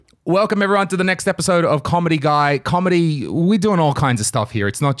Welcome everyone to the next episode of Comedy Guy. Comedy, we're doing all kinds of stuff here.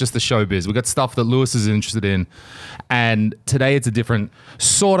 It's not just the showbiz. We've got stuff that Lewis is interested in. And today it's a different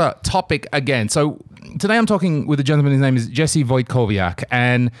sort of topic again. So today I'm talking with a gentleman, his name is Jesse Wojtkowiak.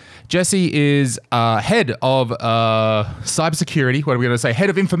 And Jesse is head of cybersecurity. What are we going to say?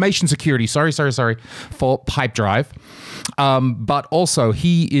 Head of information security. Sorry, for Pipedrive. But also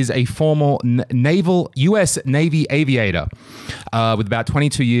he is a former U.S. Navy aviator with about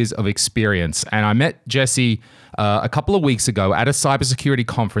 22 years of experience. And I met Jesse a couple of weeks ago at a cybersecurity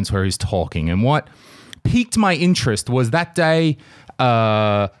conference where he was talking. And what piqued my interest was that day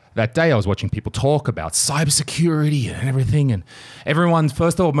I was watching people talk about cybersecurity and everything. And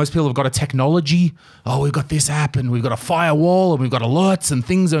first of all, most people have got a technology. Oh, we've got this app and we've got a firewall and we've got alerts and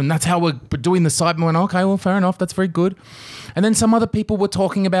things. And that's how we're doing the cyber. And I went, okay, well, fair enough. That's very good. And then some other people were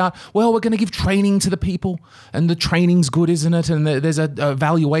talking about, well, we're going to give training to the people and the training's good, isn't it? And there's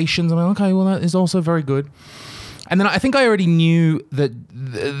evaluations. I'm like, okay, well, that is also very good. And then I think I already knew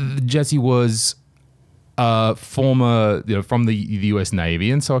that Jesse was former, from the U.S. Navy,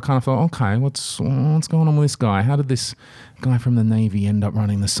 and so I kind of thought, okay, what's going on with this guy? How did this guy from the Navy end up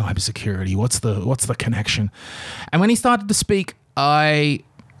running the cybersecurity? What's the connection? And when he started to speak, I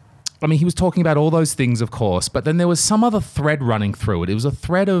mean, he was talking about all those things, of course, but then there was some other thread running through it. It was a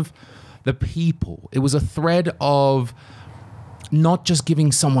thread of the people. It was a thread of not just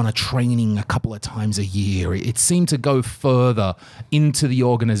giving someone a training a couple of times a year. It seemed to go further into the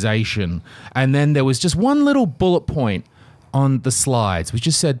organization. And then there was just one little bullet point on the slides, which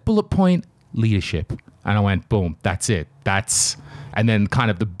just said, bullet point, leadership. And I went, boom, that's it. And then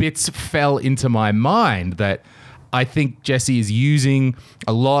kind of the bits fell into my mind that I think Jesse is using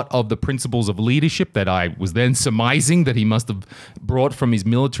a lot of the principles of leadership that I was then surmising that he must have brought from his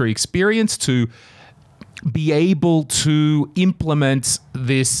military experience to be able to implement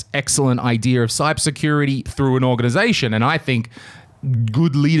this excellent idea of cybersecurity through an organization. And I think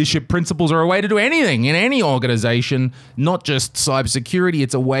good leadership principles are a way to do anything in any organization, not just cybersecurity.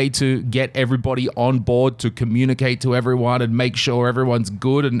 It's a way to get everybody on board, to communicate to everyone and make sure everyone's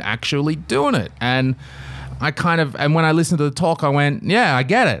good and actually doing it. And when I listened to the talk, I went, yeah, I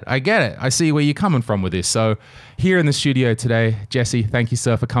get it. I see where you're coming from with this. So here in the studio today, Jesse, thank you,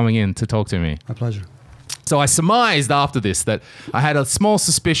 sir, for coming in to talk to me. My pleasure. So I surmised after this that I had a small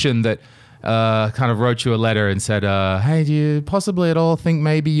suspicion that kind of wrote you a letter and said, hey, do you possibly at all think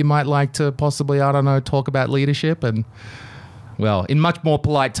maybe you might like to possibly, I don't know, talk about leadership? And, well, in much more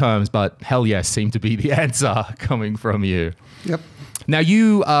polite terms, but hell yes seemed to be the answer coming from you. Yep.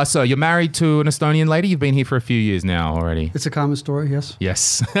 Now sir, you're married to an Estonian lady. You've been here for a few years now already. It's a common story, yes.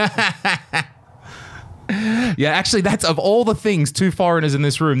 Yes. Yeah, actually, that's of all the things, two foreigners in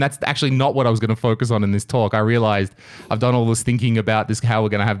this room, that's actually not what I was going to focus on in this talk. I realized I've done all this thinking about this, how we're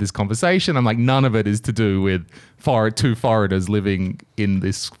going to have this conversation. I'm like, none of it is to do with two foreigners living in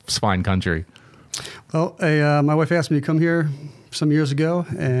this fine country. Well, my wife asked me to come here some years ago,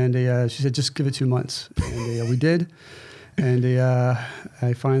 and she said, just give it 2 months. And we did. And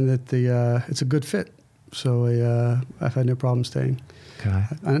I find that it's a good fit. So I've had no problem staying. Okay.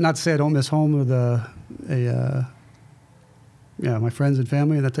 Not to say I don't miss home with my friends and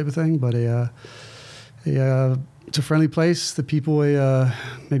family and that type of thing, but it's a friendly place. The people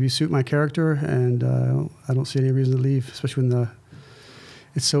maybe suit my character, and I don't see any reason to leave, especially when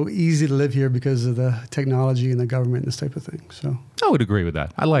it's so easy to live here because of the technology and the government and this type of thing. So I would agree with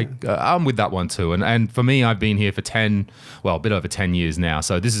that. I'm with that one too. And for me, I've been here for a bit over 10 years now.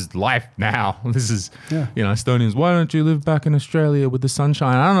 So this is life now. This is, Estonians, why don't you live back in Australia with the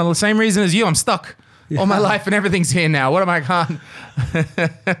sunshine? I don't know, the same reason as you. I'm stuck all my life and everything's here now. What am I can't?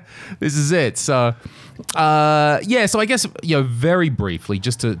 This is it. So, so I guess, very briefly,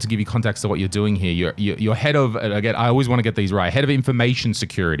 just to give you context of what you're doing here, you're head of, again, I always want to get these right, head of information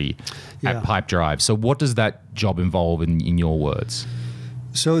security at Pipedrive. So what does that job involve in your words?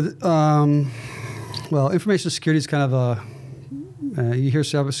 So, information security is kind of you hear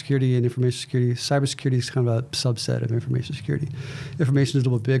cybersecurity and information security. Cybersecurity is kind of a subset of information security. Information is a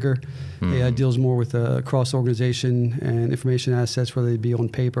little bit bigger. It deals more with cross-organization and information assets, whether they be on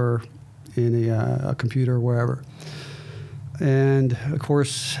paper, in a computer, wherever. And, of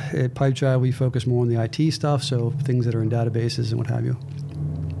course, at Pipedrive, we focus more on the IT stuff, so things that are in databases and what have you.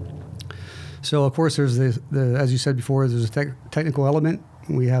 So, of course, there's as you said before, there's a technical element.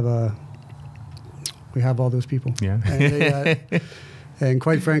 We have all those people. Yeah. And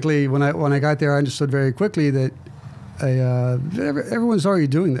quite frankly, when I got there, I understood very quickly that everyone's already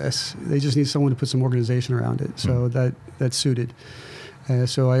doing this. They just need someone to put some organization around it. So that suited.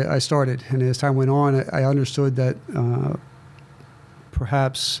 So I started, and as time went on, I understood that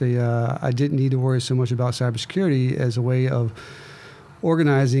perhaps I didn't need to worry so much about cybersecurity as a way of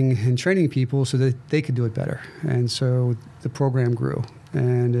organizing and training people so that they could do it better. And so the program grew.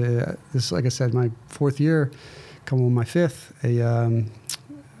 And this, like I said, my 4th year, coming on my 5th.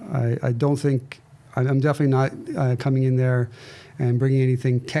 I don't think, I'm definitely not coming in there and bringing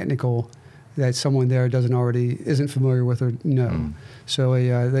anything technical that someone there isn't familiar with or know. So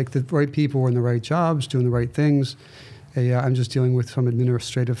like the right people are in the right jobs, doing the right things. I'm just dealing with some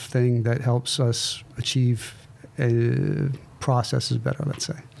administrative thing that helps us achieve processes better, let's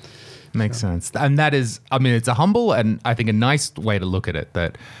say. Makes sense. And that is, I mean, it's a humble and I think a nice way to look at it,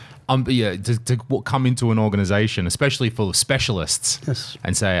 that to come into an organization, especially full of specialists, yes,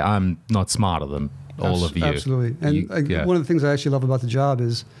 and say, I'm not smarter than all of you. Absolutely. And one of the things I actually love about the job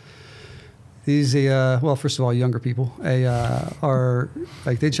is these, well, first of all, younger people are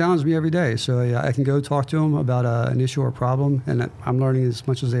like, they challenge me every day. So I can go talk to them about an issue or a problem, and I'm learning as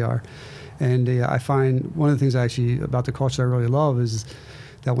much as they are. And I find one of the things actually about the culture I really love is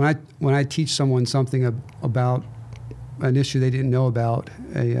that when I teach someone something about an issue they didn't know about,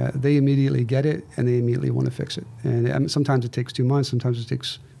 they immediately get it and they immediately want to fix it. And sometimes it takes 2 months, sometimes it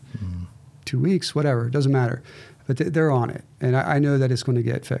takes 2 weeks, whatever, it doesn't matter. But they're on it, and I know that it's going to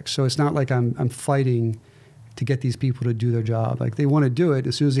get fixed. So it's not like I'm fighting to get these people to do their job. Like, they want to do it.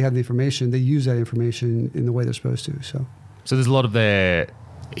 As soon as they have the information, they use that information in the way they're supposed to. So there's a lot of there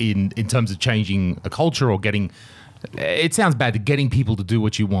in terms of changing a culture or getting. It sounds bad, getting people to do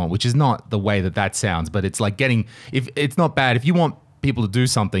what you want, which is not the way that sounds. But it's like if it's not bad if you want people to do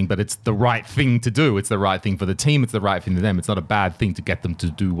something, but it's the right thing to do. It's the right thing for the team. It's the right thing for them. It's not a bad thing to get them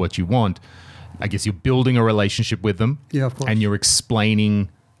to do what you want. I guess you're building a relationship with them. Yeah, of course. And you're explaining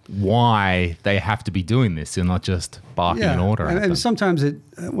why they have to be doing this. You're not just barking an order at them. And sometimes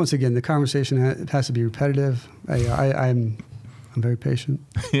once again, the conversation has to be repetitive. I'm very patient.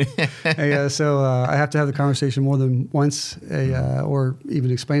 So I have to have the conversation more than once, or even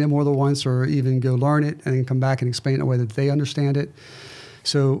explain it more than once, or even go learn it and then come back and explain it in a way that they understand it.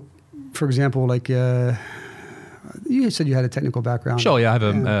 So, for example, like you said you had a technical background. Sure, yeah, I have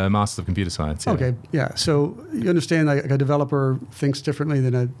a Master's of Computer Science. Yeah. Okay, yeah. So you understand like a developer thinks differently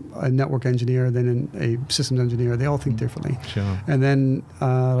than a network engineer, than a systems engineer. They all think differently. Sure. And then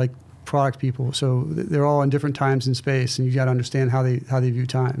like product people, so they're all in different times and space, and you got to understand how they view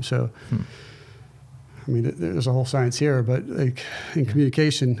time. So, I mean, there's a whole science here, but like in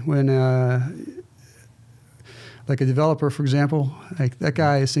communication, when like a developer, for example, like that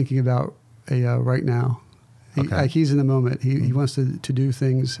guy is thinking about right now. Like he's in the moment. He wants to do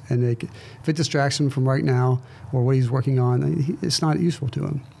things, and if it distracts him from right now or what he's working on, it's not useful to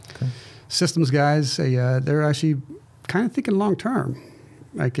him. Okay. Systems guys, they're actually kind of thinking long term.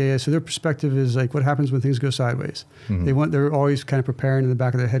 Like, so their perspective is like, what happens when things go sideways? Mm-hmm. They're always kind of preparing in the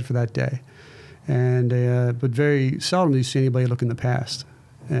back of their head for that day, and but very seldom do you see anybody look in the past.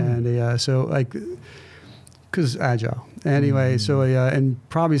 And so like, because agile. Anyway, so and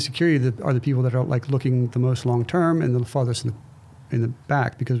probably security are the people that are like looking the most long term and the farthest in the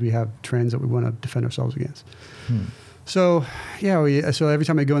back, because we have trends that we want to defend ourselves against. So so every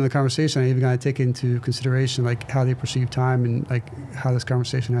time I go in the conversation, I even got to take into consideration like how they perceive time and like how this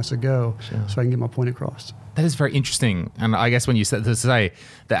conversation has to go, so I can get my point across. That is very interesting. And I guess when you said to say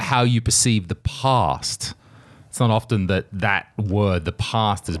that how you perceive the past, it's not often that word, the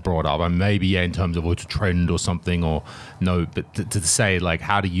past, is brought up. And maybe in terms of it's a trend or something, or no, but to say like,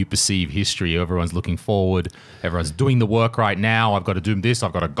 how do you perceive history? Everyone's looking forward. Everyone's doing the work right now. I've got to do this.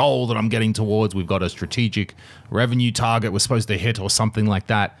 I've got a goal that I'm getting towards. We've got a strategic revenue target we're supposed to hit or something like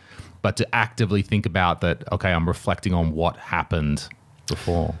that. But to actively think about that, okay, I'm reflecting on what happened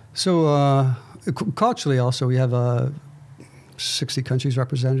before. So culturally also, we have 60 countries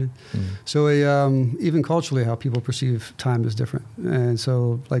represented. So even culturally, how people perceive time is different. And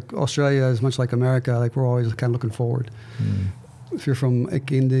so like Australia is much like America, like we're always kind of looking forward. If you're from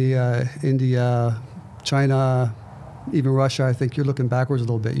like India, China, even Russia, I think you're looking backwards a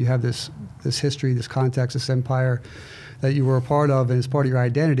little bit. You have this history, this context, this empire that you were a part of, and it's part of your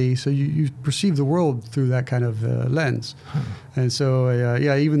identity. So you perceive the world through that kind of lens. And so,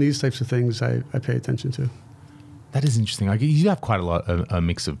 even these types of things I pay attention to. That is interesting. Like, you have quite a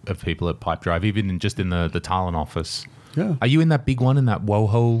mix of people at Pipedrive, even just in the Tallinn office. Yeah. Are you in that big one in that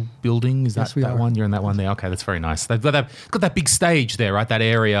WoHo building? Is that that one? You're in that one there? Okay, that's very nice. They've got that big stage there, right? That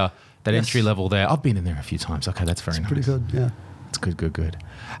area, that entry level there. I've been in there a few times. Okay, that's very nice. Pretty good, yeah. It's good.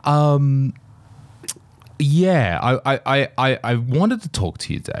 I wanted to talk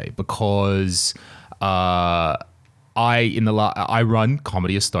to you today because I run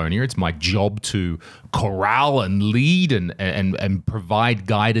Comedy Estonia. It's my job to corral and lead and provide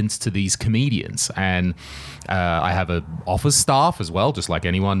guidance to these comedians. And I have an office staff as well, just like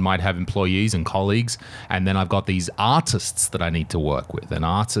anyone might have employees and colleagues. And then I've got these artists that I need to work with. And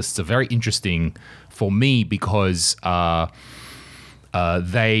artists are very interesting for me because they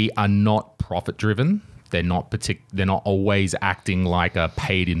are not profit driven. They're not always acting like a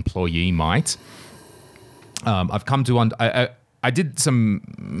paid employee might. I've come to I did some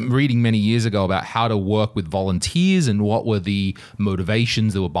reading many years ago about how to work with volunteers and what were the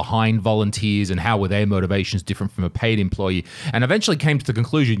motivations that were behind volunteers and how were their motivations different from a paid employee, and eventually came to the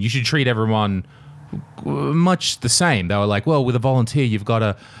conclusion you should treat everyone much the same. They were like, well, with a volunteer, you've got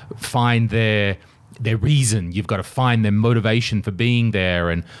to find their reason. You've got to find their motivation for being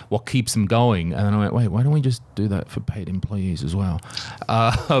there and what keeps them going. And then I went, wait, why don't we just do that for paid employees as well?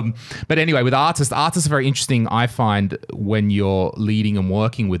 But anyway, with artists are very interesting, I find, when you're leading and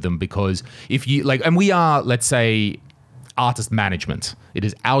working with them, because if you and we are, let's say, artist management. It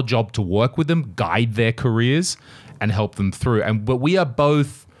is our job to work with them, guide their careers and help them through. But we are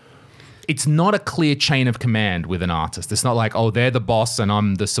both, it's not a clear chain of command with an artist. It's not like, oh, they're the boss and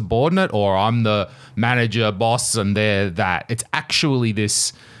I'm the subordinate, or I'm the manager boss and they're that. It's actually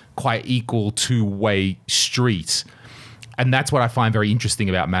this quite equal two-way street. And that's what I find very interesting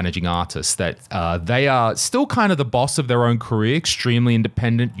about managing artists, that they are still kind of the boss of their own career, extremely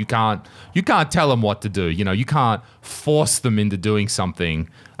independent. You can't tell them what to do. You can't force them into doing something.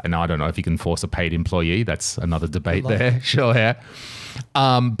 And I don't know if you can force a paid employee. That's another debate there. Sure, yeah.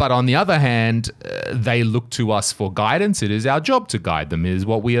 But on the other hand, they look to us for guidance. It is our job to guide them. It is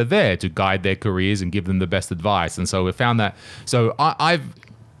what we are there to guide their careers and give them the best advice. And so we found that. So I've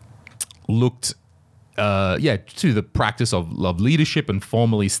looked, to the practice of leadership and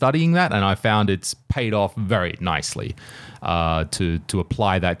formally studying that, and I found it's paid off very nicely to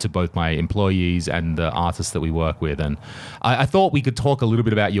apply that to both my employees and the artists that we work with. And I thought we could talk a little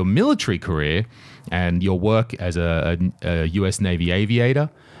bit about your military career and your work as a U.S. Navy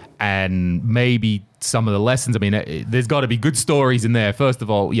aviator, and maybe some of the lessons. I mean, there's got to be good stories in there. First of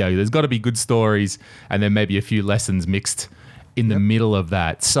all, there's got to be good stories, and then maybe a few lessons mixed in the middle of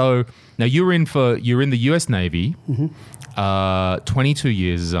that. So now you're in the U.S. Navy, 22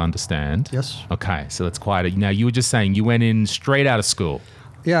 years, as I understand. Yes. Okay, so that's quite now you were just saying you went in straight out of school.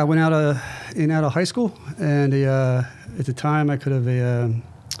 Yeah, I went out of high school, and at the time I could have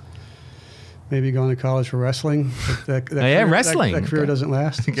maybe gone to college for wrestling. But wrestling. That career doesn't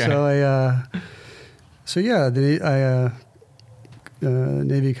last. Okay.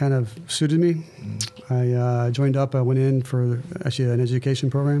 Navy kind of suited me. I joined up. I went in for actually an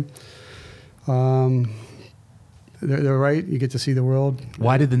education program. They're right. You get to see the world.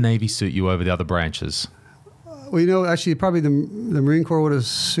 Why did the Navy suit you over the other branches? Well, actually, probably the Marine Corps would have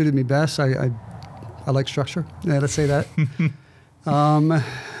suited me best. I like structure. Yeah, let's say that.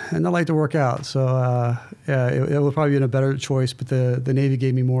 And I like to work out. So, it would probably be a better choice, but the Navy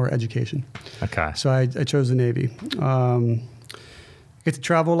gave me more education. Okay. So I chose the Navy. Get to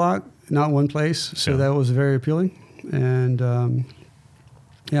travel a lot, not one place. So that was very appealing. And,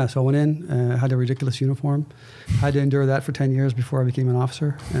 so I went in, had a ridiculous uniform. Had to endure that for 10 years before I became an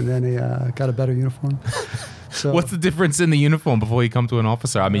officer. And then got a better uniform. So, what's the difference in the uniform before you come to an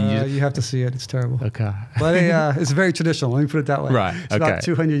officer? I mean, you have to see it. It's terrible. Okay. But it's very traditional. Let me put it that way. Right. It's about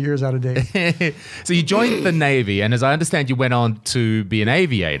 200 years out of date. So you joined the Navy, and as I understand, you went on to be an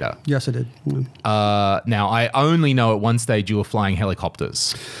aviator. Yes, I did. Now, I only know at one stage you were flying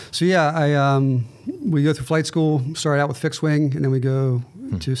helicopters. So we go through flight school, start out with fixed wing, and then we go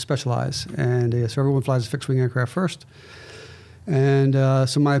to specialize. And so everyone flies a fixed wing aircraft first. And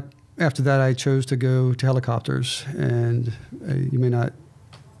after that, I chose to go to helicopters. And you may not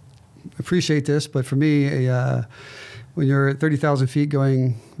appreciate this, but for me, when you're at 30,000 feet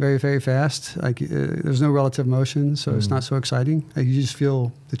going very, very fast, there's no relative motion, so it's not so exciting. You just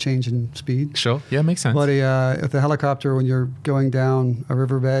feel the change in speed. Sure. Yeah, makes sense. But with a helicopter, when you're going down a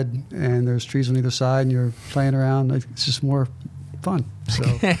riverbed and there's trees on either side and you're playing around, it's just more fun. So.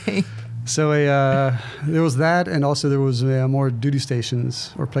 Okay. So there was that, and also there was more duty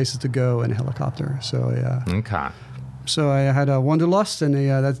stations or places to go in a helicopter. So okay. So I had a wanderlust, and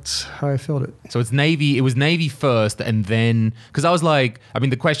that's how I filled it. So it's Navy. It was Navy first, and then because I was like,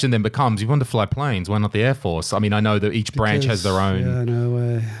 the question then becomes: you want to fly planes? Why not the Air Force? I mean, I know that each branch has their own. Yeah,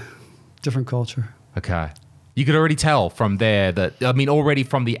 no, different culture. Okay. You could already tell from there that, already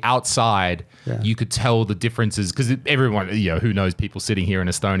from the outside, you could tell the differences, because everyone, who knows people sitting here in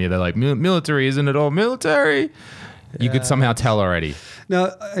Estonia, they're like, military, isn't it all military? You could somehow tell already.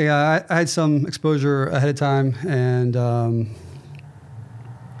 No, yeah, I had some exposure ahead of time, and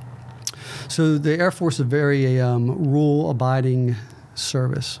so the Air Force is a very rule-abiding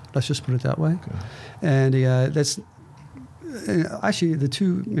service. Let's just put it that way. Okay. And that's actually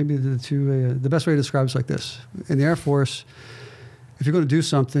the best way to describe it is like this. In the Air Force, if you're going to do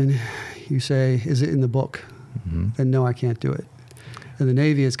something, you say, "Is it in the book?" Mm-hmm. And no, I can't do it. In the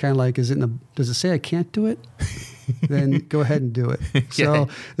Navy, it's kind of like, does it say I can't do it? Then go ahead and do it. Yeah. So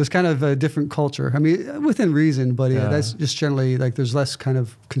there's kind of a different culture. I mean, within reason, but that's just generally like there's less kind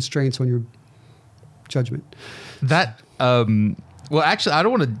of constraints on your judgment. That, well, actually, I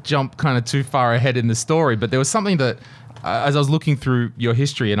don't want to jump kind of too far ahead in the story, but there was something that, as I was looking through your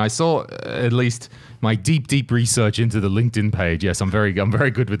history, and I saw at least my deep research into the LinkedIn page. Yes, I'm very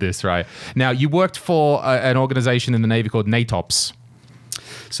good with this, right? Now, you worked for an organization in the Navy called NATOPS.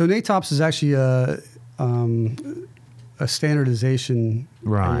 So NATOPS is actually a standardization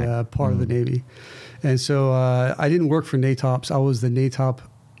part of the Navy. And so I didn't work for NATOPS. I was the NATOP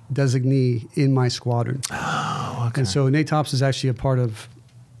designee in my squadron. Oh, okay. And so NATOPS is actually a part of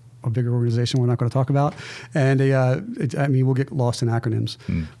a bigger organization we're not going to talk about. And we'll get lost in acronyms.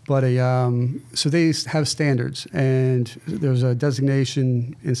 But so they have standards. And there's a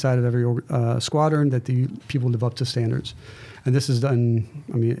designation inside of every squadron that the people live up to standards. And this is done,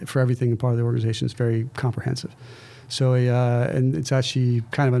 for everything in part of the organization. It's very comprehensive. So, and it's actually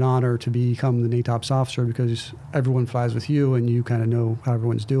kind of an honor to become the NATOPS officer because everyone flies with you and you kind of know how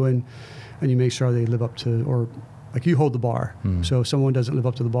everyone's doing and you make sure they live up to, or like you hold the bar. So if someone doesn't live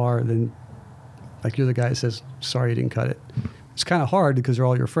up to the bar, then like you're the guy that says, sorry, you didn't cut it. It's kind of hard because they're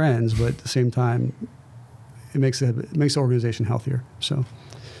all your friends, but at the same time, it makes the organization healthier. So.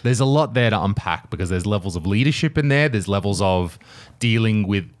 There's a lot there to unpack because there's levels of leadership in there. There's levels of dealing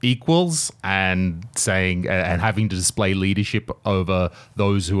with equals and saying and having to display leadership over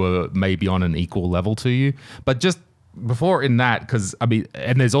those who are maybe on an equal level to you. But just before in that,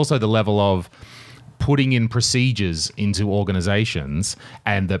 and there's also the level of putting in procedures into organizations,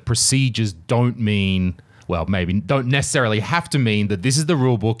 and the procedures don't necessarily have to mean that this is the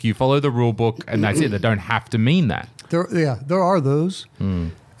rule book, you follow the rule book, and that's it. They don't have to mean that. There are those.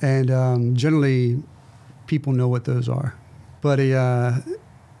 And generally, people know what those are. But I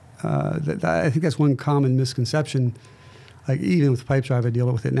think that's one common misconception, like even with Pipedrive, I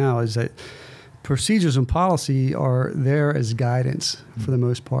deal with it now, is that procedures and policy are there as guidance for the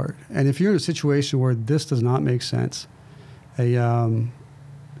most part. And if you're in a situation where this does not make sense,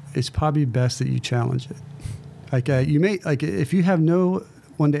 it's probably best that you challenge it. If you have no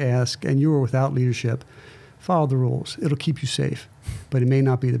one to ask and you are without leadership, follow the rules. It'll keep you safe, but it may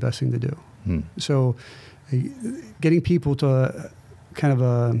not be the best thing to do. So getting people to kind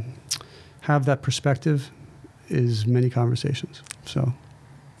of have that perspective is many conversations. So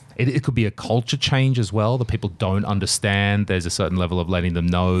it could be a culture change as well, that people don't understand. There's a certain level of letting them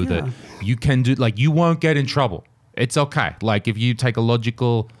know that you can do, like, you won't get in trouble. It's okay. Like if you take a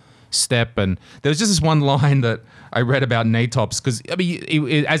logical step. And there was just this one line that I read about NATOPS, because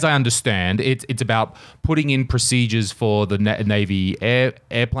as I understand, it's about putting in procedures for the Navy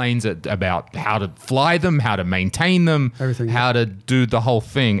airplanes, about how to fly them, how to maintain them, everything, how to do the whole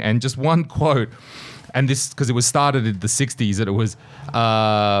thing. And just one quote, and this because it was started in the 60s, that it was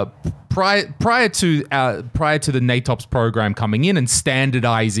prior to the NATOPS program coming in and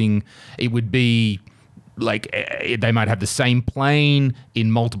standardizing. It would be like they might have the same plane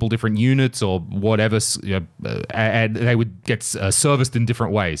in multiple different units or whatever, and they would get serviced in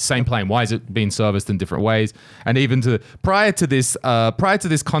different ways. Same plane, why is it being serviced in different ways? And even prior to this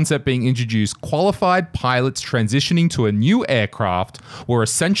concept being introduced, qualified pilots transitioning to a new aircraft were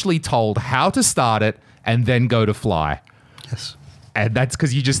essentially told how to start it and then go to fly. Yes. And that's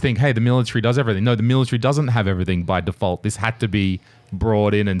because you just think, hey, the military does everything. No, the military doesn't have everything by default. This had to be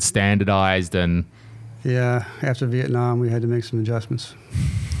brought in and standardized. And yeah, after Vietnam, we had to make some adjustments.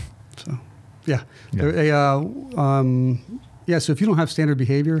 So, yeah. So if you don't have standard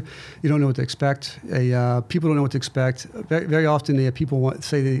behavior, you don't know what to expect. People don't know what to expect. Very often, people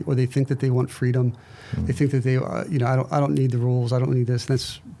they think that they want freedom. Mm. They think that I don't need the rules. I don't need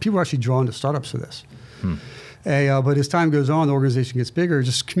this. People are actually drawn to startups for this. Mm. But as time goes on, the organization gets bigger.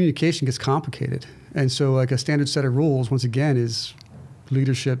 Just communication gets complicated, and so like a standard set of rules, once again, is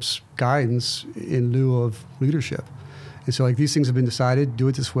leadership's guidance in lieu of leadership. And so like these things have been decided, do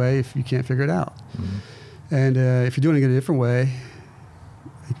it this way if you can't figure it out. Mm-hmm. And if you're doing it a different way,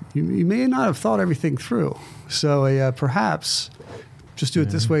 you may not have thought everything through. So perhaps Just do it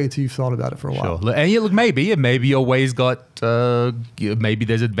this way until you've thought about it for a while. Sure. And look, maybe your way's got, maybe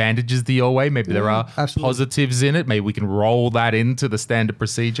there's advantages to your way. Maybe there are positives in it. Maybe we can roll that into the standard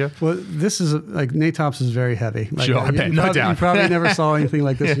procedure. Well, this is like NATOPS is very heavy. Like, sure, I bet, no doubt. You probably never saw anything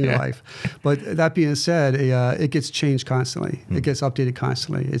like this in your life. But that being said, it gets changed constantly. It gets updated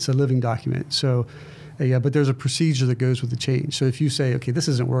constantly. It's a living document. So, but there's a procedure that goes with the change. So if you say, okay, this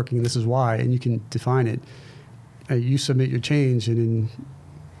isn't working, this is why, and you can define it, you submit your change, and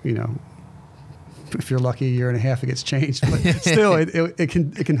then, if you're lucky, a year and a half, it gets changed. But still, it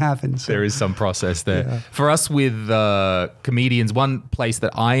can happen. So. There is some process there. Yeah. For us with comedians, one place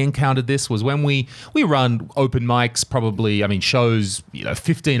that I encountered this was when we run open mics, probably, shows,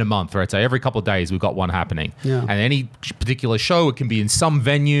 15 a month, right? So every couple of days we've got one happening. Yeah. And any particular show, it can be in some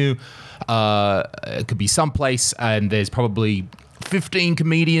venue, it could be someplace, and there's probably 15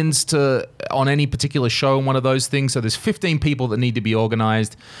 comedians on any particular show in one of those things. So there's 15 people that need to be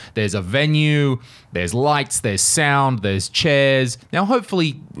organized. There's a venue, there's lights, there's sound, there's chairs. Now,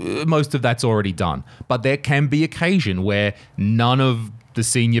 hopefully, most of that's already done. But there can be occasion where none of the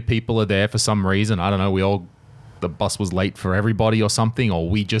senior people are there for some reason. I don't know, the bus was late for everybody or something, or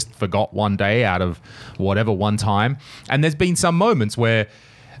we just forgot one day out of whatever one time. And there's been some moments where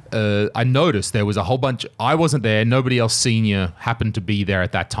I noticed there was a whole bunch. I wasn't there. Nobody else senior happened to be there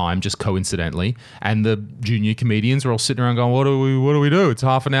at that time, just coincidentally. And the junior comedians were all sitting around going, what do we do? It's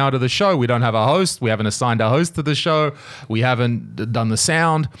half an hour to the show. We don't have a host. We haven't assigned a host to the show. We haven't done the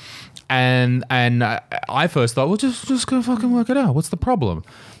sound. And I first thought, well, just go fucking work it out. What's the problem?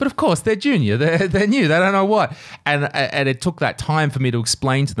 But of course, they're junior. They're new. They don't know what. And it took that time for me to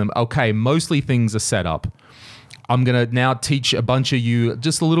explain to them, okay, mostly things are set up. I'm going to now teach a bunch of you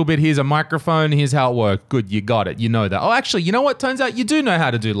just a little bit. Here's a microphone. Here's how it works. Good, you got it. You know that. Oh, actually, you know what? Turns out you do know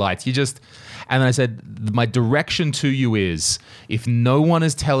how to do lights. And then I said, my direction to you is, if no one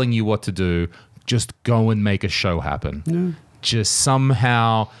is telling you what to do, just go and make a show happen. Yeah. Just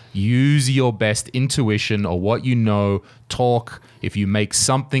somehow use your best intuition or what you know, talk. If you make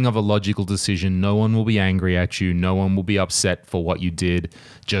something of a logical decision, no one will be angry at you. No one will be upset for what you did.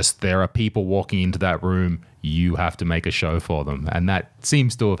 Just there are people walking into that room. You have to make a show for them. And that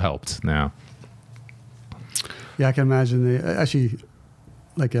seems to have helped now. Yeah, I can imagine. Actually,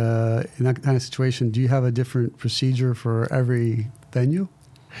 like in that kind of situation, do you have a different procedure for every venue?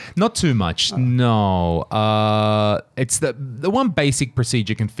 Not too much, no. It's the one basic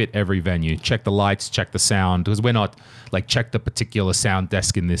procedure can fit every venue. Check the lights, check the sound, because we're not like check the particular sound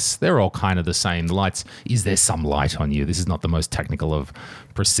desk in this. They're all kind of the same. The lights, is there some light on you? This is not the most technical of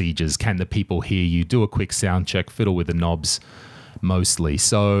procedures. Can the people hear you? Do a quick sound check, fiddle with the knobs mostly.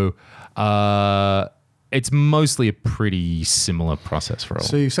 So it's mostly a pretty similar process for all.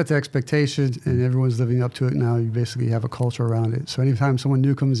 So you set the expectations and everyone's living up to it now. You basically have a culture around it. So anytime someone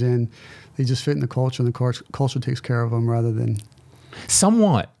new comes in, they just fit in the culture, and the culture takes care of them rather than...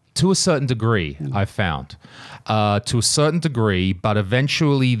 Somewhat, to a certain degree, I've found. To a certain degree, but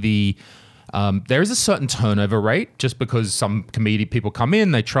eventually there is a certain turnover rate, just because some comedian people come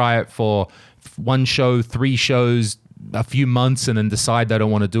in, they try it for one show, 3 shows, a few months, and then decide they don't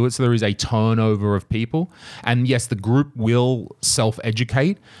want to do it. So there is a turnover of people. And yes, the group will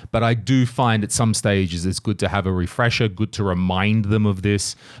self-educate, but I do find at some stages it's good to have a refresher, good to remind them of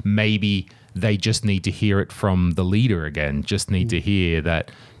this. Maybe they just need to hear it from the leader again, just need to hear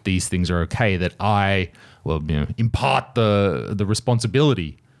that these things are okay, that I will impart the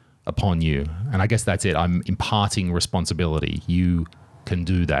responsibility upon you. And I guess that's it. I'm imparting responsibility. You can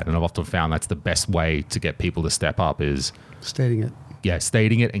do that, and I've often found that's the best way to get people to step up is stating it. Yeah,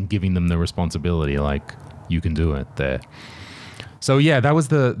 stating it and giving them the responsibility, like you can do it there. So yeah, that was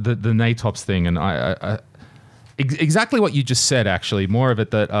the NATOPS thing, and I exactly what you just said. Actually, more of it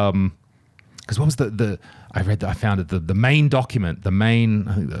that because what was I found it the main document,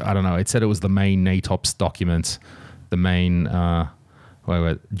 I don't know. It said it was the main NATOPS document, the main.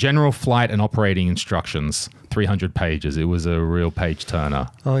 General Flight and Operating Instructions, 300 pages. It was a real page turner.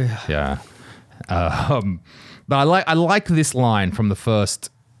 Oh yeah. Yeah. But I like this line from the first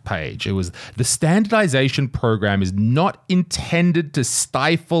page. It was, the standardization program is not intended to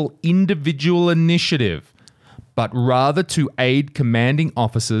stifle individual initiative, but rather to aid commanding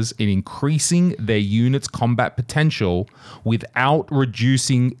officers in increasing their unit's combat potential without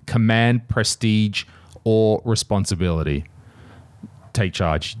reducing command prestige or responsibility. Take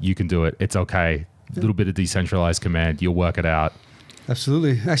charge. You can do it. It's okay. A little bit of decentralized command. You'll work it out.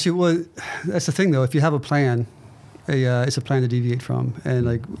 Absolutely. Actually, well, that's the thing, though. If you have a plan it's a plan to deviate from. And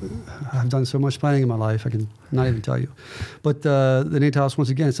like, I've done so much planning in my life, I can not even tell you. But the NATOS, once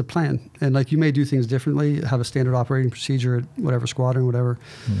again, it's a plan. And like, you may do things differently, have a standard operating procedure at whatever squadron, whatever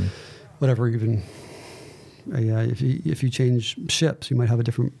even. If you change ships, you might have a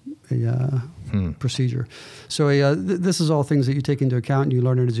different procedure. So this is all things that you take into account and you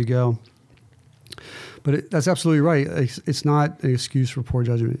learn it as you go. But that's absolutely right. It's not an excuse for poor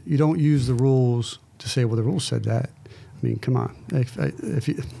judgment. You don't use the rules to say, well, the rules said that. I mean, come on. If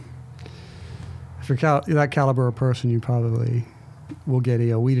you're that caliber of person, you probably will get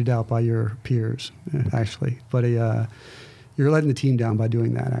weeded out by your peers, actually. But you're letting the team down by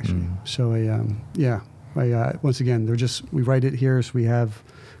doing that, actually. So, once again, we write it here so we have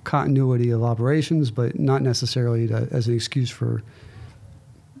continuity of operations, but not necessarily as an excuse for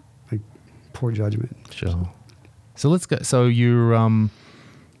like poor judgment. Sure. So let's go. So you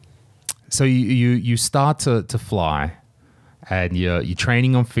start to fly, and you're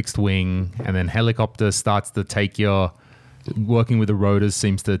training on fixed wing, and then helicopter starts to take working with the rotors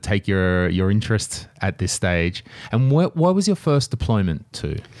seems to take your interest at this stage. And what was your first deployment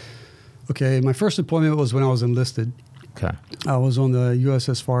to? Okay, my first deployment was when I was enlisted. Okay. I was on the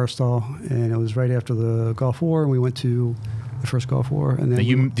USS Forrestal, and it was right after the Gulf War, and we went to the first Gulf War. And then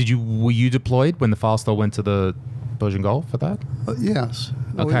were you deployed when the Forrestal went to the Persian Gulf for that? Yes.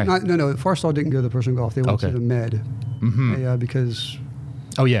 Okay. No. Forrestal didn't go to the Persian Gulf. They went to the Med. Because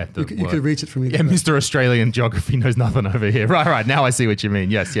oh yeah, you could reach it from either. Yeah, Mr. Australian geography knows nothing over here. Right. Now I see what you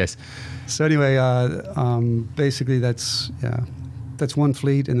mean. Yes. So anyway, basically that's one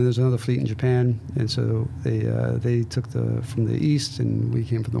fleet, and then there's another fleet in Japan, and so they took from the east, and we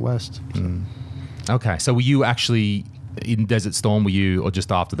came from the west. So. Okay, so were you actually in Desert Storm? Were you, or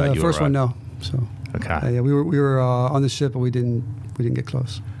just after that? The first one, no. So okay, we were on the ship, but we didn't get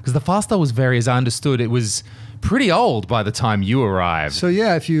close because the Farstar was as I understood, it was pretty old by the time you arrived. So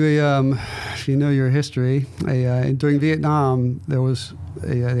yeah, if you know your history, during Vietnam they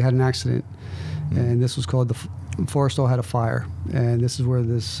had an accident, and this was called the Forrestal had a fire, and this is where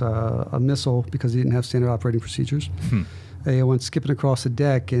a missile, because he didn't have standard operating procedures, they went skipping across the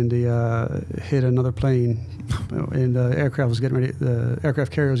deck and they hit another plane, and the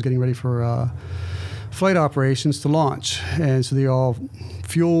aircraft carrier was getting ready for flight operations to launch, and so they all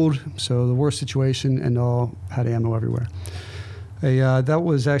fueled. So the worst situation, and all had ammo everywhere. That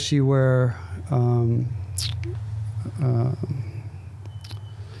was actually where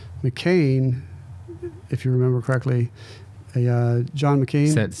McCain, if you remember correctly, John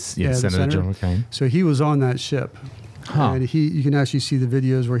McCain. Senator John McCain. So he was on that ship. And you can actually see the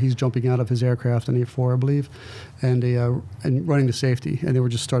videos where he's jumping out of his aircraft on 8-4, I believe, and running to safety, and they were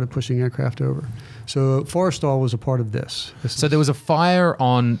just started pushing aircraft over. So Forrestal was a part of this. So there was a fire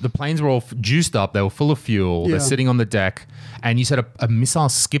on, the planes were all juiced up, they were full of fuel, they're sitting on the deck, and you said a missile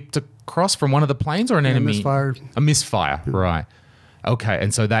skipped across from one of the planes, or an enemy? Misfired. A misfire, right. Okay,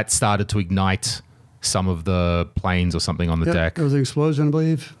 and so that started to ignite some of the planes or something on the deck. There was an explosion, I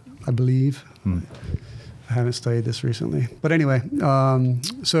believe. I haven't studied this recently. But anyway,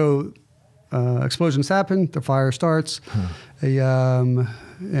 explosions happen, the fire starts, and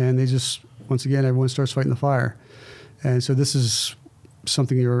they just, once again, everyone starts fighting the fire. And so this is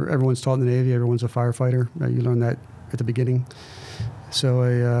something everyone's taught in the Navy. Everyone's a firefighter. You learn that at the beginning. So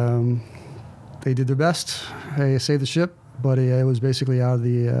they did their best. They saved the ship, but it was basically out of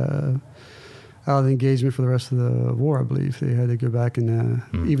the engagement for the rest of the war, I believe. They had to go back and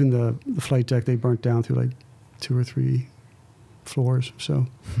even the flight deck, they burnt down through like 2 or 3 floors. So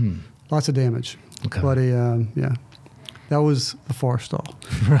lots of damage. Okay. But that was the Forrestal.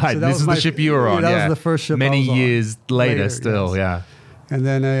 Right, so this is the ship you were on. That was the first ship Many I was years on. later still, yes. And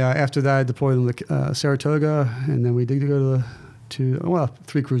then after that, I deployed on the Saratoga, and then we did go to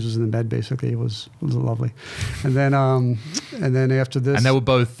 3 cruises in the Med. Basically, it was lovely. And then after this, and they were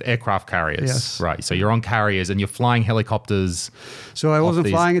both aircraft carriers. Yes. Right. So you're on carriers and you're flying helicopters. So I wasn't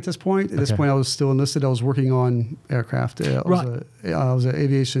flying at this point. At this point, I was still enlisted. I was working on aircraft. I was an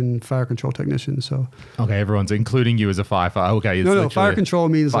aviation fire control technician. So okay, everyone's including you as a firefighter. Okay. No. Fire control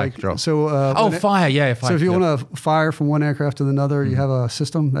means fire control. Fire. Yeah. Fire. So if you want to fire from one aircraft to another, you have a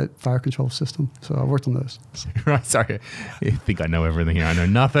system, that fire control system. So I worked on those. Right. Sorry. I think I know everything here. I know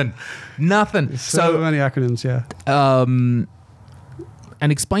nothing. So many acronyms, yeah.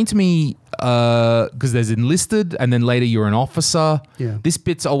 And explain to me, because there's enlisted and then later you're an officer. Yeah. This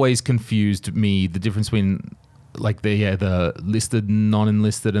bit's always confused me, the difference between like the listed,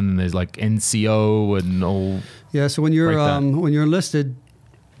 non-enlisted, and then there's like NCO and all. Yeah, so when you're enlisted,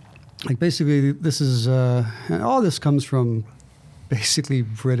 like basically this is, and all this comes from basically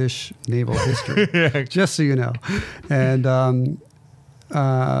British naval history, just so you know. And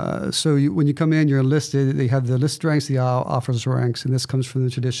when you come in, you're enlisted. They have the enlisted ranks, the officers ranks, and this comes from the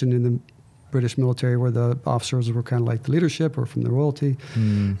tradition in the British military where the officers were kind of like the leadership or from the royalty,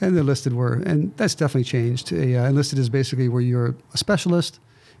 and the enlisted were. And that's definitely changed. Enlisted is basically where you're a specialist,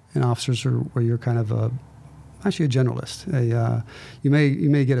 and officers are where you're kind of actually a generalist. You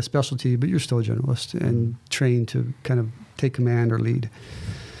may get a specialty, but you're still a generalist and trained to kind of take command or lead.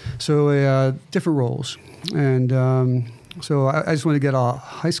 So different roles. And so I just wanted to get out of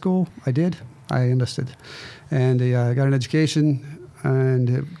high school. I did. I enlisted. And I got an education.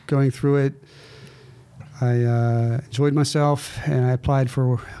 And going through it, I enjoyed myself, and I applied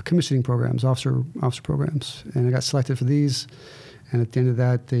for commissioning programs, officer programs. And I got selected for these. And at the end of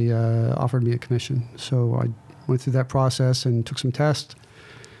that, they offered me a commission. So I went through that process and took some tests.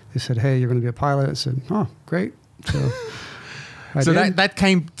 They said, "Hey, you're going to be a pilot." I said, "Oh, great." So that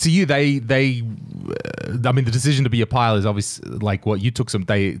came to you. I mean, the decision to be a pilot is obviously like what you took some.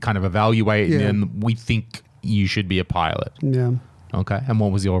 They kind of evaluate, and we think you should be a pilot. Yeah. Okay. And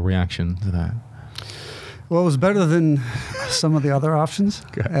what was your reaction to that? Well, it was better than some of the other options.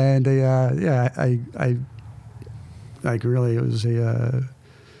 Okay. And I really, it was a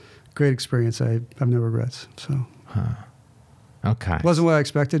great experience. I have no regrets. So. Okay. It wasn't what I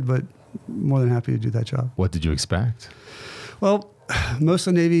expected, but more than happy to do that job. What did you expect? Well, most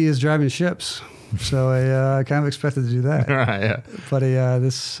of the Navy is driving ships, so I kind of expected to do that. Right, yeah. But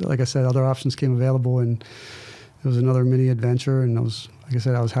this, like I said, other options came available, and it was another mini adventure, and like I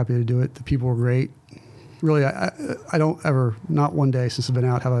said, I was happy to do it. The people were great. Really, I don't ever, not one day since I've been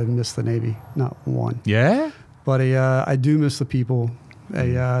out have I missed the Navy, not one. Yeah? But I do miss the people.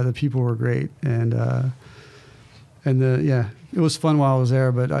 The people were great, and it was fun while I was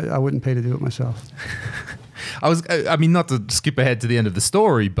there, but I wouldn't pay to do it myself. I mean, not to skip ahead to the end of the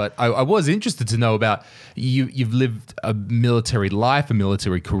story, but I was interested to know about you've lived a military life, a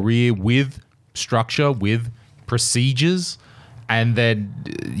military career with structure, with procedures, and then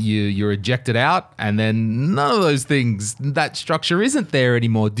you're ejected out, and then none of those things, that structure isn't there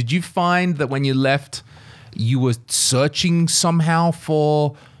anymore. Did you find that when you left, you were searching somehow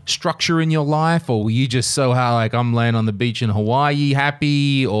for structure in your life, or were you just like, I'm laying on the beach in Hawaii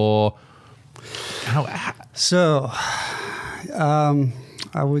happy, or how? So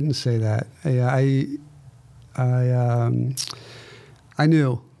I wouldn't say that. I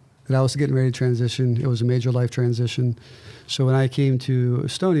knew that I was getting ready to transition. It was a major life transition. So when I came to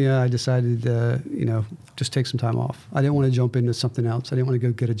Estonia, I decided just take some time off. I didn't want to jump into something else. I didn't want to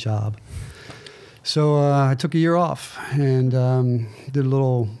go get a job. So I took a year off and did a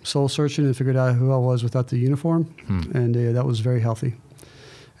little soul searching and figured out who I was without the uniform. And that was very healthy.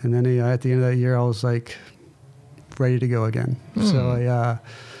 And then at the end of that year, I was like ready to go again. So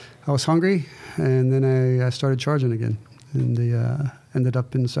I was hungry, and then I started charging again, and ended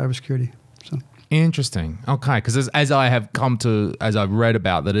up in cybersecurity. So interesting. Okay, because as I've read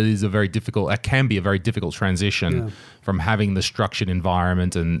about that, it can be a very difficult transition from having the structured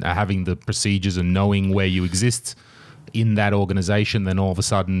environment and having the procedures and knowing where you exist in that organization. Then all of a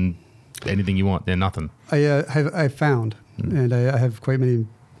sudden, anything you want, they're nothing. I found, and I have quite many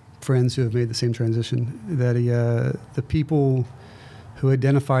friends who have made the same transition, that the people who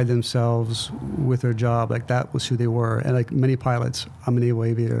identified themselves with their job, like that was who they were. And like many pilots, I'm a naval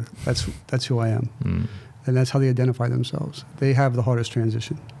aviator. That's who I am. And that's how they identify themselves. They have the hardest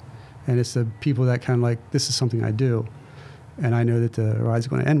transition. And it's the people that kind of like, this is something I do, and I know that the ride's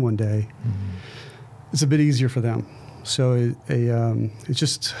going to end one day. It's a bit easier for them. So it's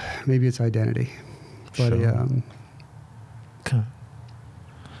just, maybe it's identity. But okay.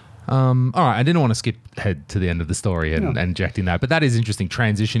 All right, I didn't want to skip ahead to the end of the story and injecting that, but that is interesting,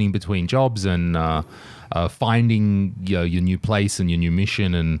 transitioning between jobs and finding your new place and your new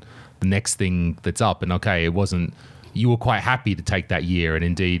mission and the next thing that's up. And okay, you were quite happy to take that year, and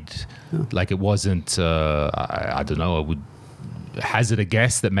indeed, like it wasn't, I don't know, I would hazard a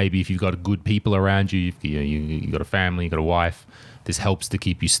guess that maybe if you've got good people around you, you've got a family, you've got a wife, this helps to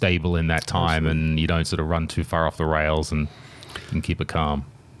keep you stable in that time. Absolutely. And you don't sort of run too far off the rails and keep it calm.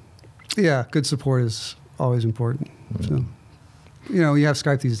 Yeah, good support is always important. So, you have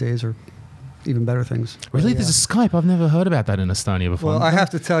Skype these days, or even better things. Really? There's a Skype? I've never heard about that in Estonia before. Well, I have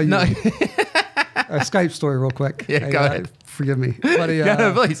to tell you a Skype story real quick. Yeah, go ahead. Forgive me. But,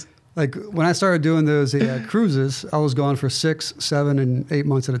 no, please. Like when I started doing those cruises, I was gone for 6, 7, and 8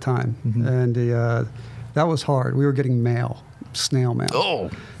 months at a time. And that was hard. We were getting mail, snail mail. Oh.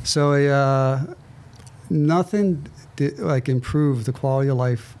 So nothing did, improved the quality of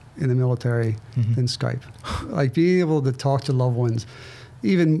life in the military than Skype. Like being able to talk to loved ones,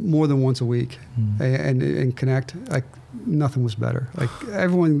 even more than once a week, and connect. Like nothing was better. Like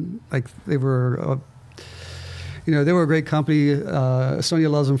everyone, like they were. They were a great company. Estonia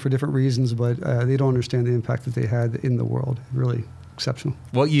loves them for different reasons, but they don't understand the impact that they had in the world. Really exceptional.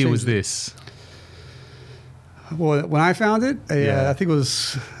 What year was this? Well, when I found it, I think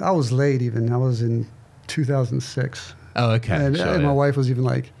I was late even. I was in 2006. Oh, okay. And my wife was even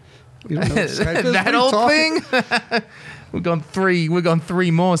like, you don't know what Skype is? That old thing? We've gone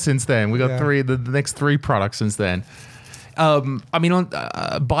three more since then. We got the next 3 products since then.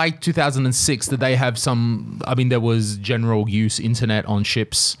 By 2006, did they have some? I mean, there was general use internet on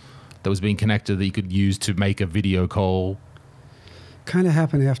ships that was being connected that you could use to make a video call. Kind of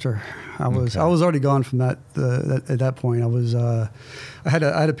happened after I was already gone from that. At that point, I had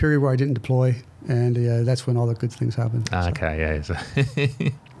a period where I didn't deploy, and that's when all the good things happened. Okay, so.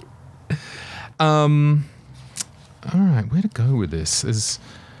 All right, where to go with this is.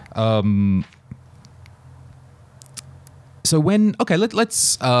 So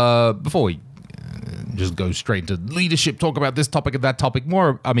let's before we just go straight to leadership, talk about this topic and that topic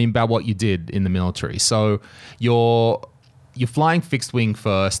more. I mean, about what you did in the military. So you're flying fixed wing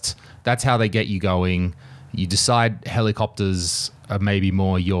first. That's how they get you going. You decide helicopters are maybe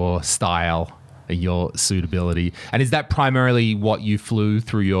more your style and your suitability. And is that primarily what you flew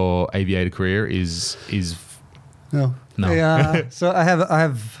through your aviator career? No. So I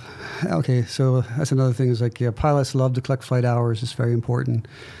have. Okay, so that's another thing is like, pilots love to collect flight hours. It's very important.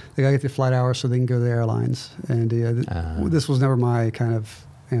 They got to get the flight hours so they can go to the airlines. And this was never my kind of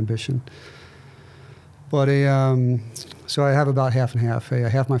ambition. But so I have about half and half.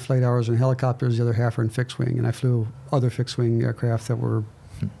 Half my flight hours are in helicopters, the other half are in fixed wing. And I flew other fixed wing aircraft that were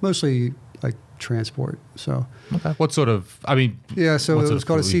mostly like transport. So okay. What sort of? I mean, so it was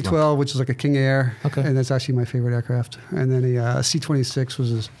called a C-12, which is like a King Air, okay, and that's actually my favorite aircraft. And then a C-26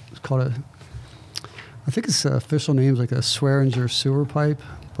 was called I think its official name is like a Swearinger sewer pipe,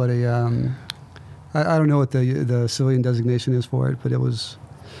 but I don't know what the civilian designation is for it, but it was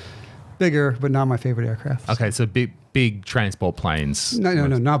bigger, but not my favorite aircraft. Okay, so big transport planes. No,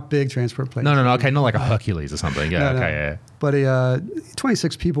 not big transport planes. No. Okay, not like a Hercules or something. Yeah, yeah. But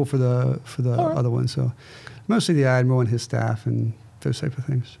 26 people for the other one. So mostly the admiral and his staff and those type of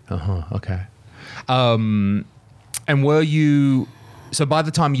things. Okay. And were you? So by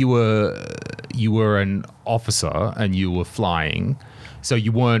the time you were an officer and you were flying, so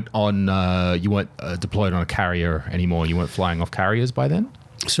you weren't deployed on a carrier anymore. You weren't flying off carriers by then.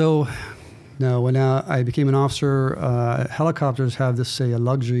 So. No, when I became an officer, helicopters have this a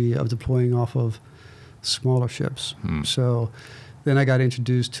luxury of deploying off of smaller ships. So then I got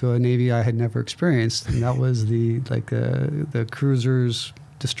introduced to a Navy I had never experienced, and that was the cruisers,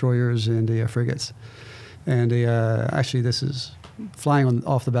 destroyers, and the frigates. And actually, this is flying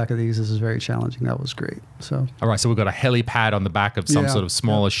off the back of these. This is very challenging. That was great. So all right, so we've got a helipad on the back of some sort of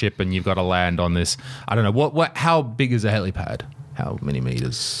smaller ship, and you've got to land on this. I don't know what. How big is a helipad? How many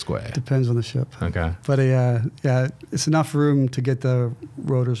meters square? Depends on the ship. Okay. But it's enough room to get the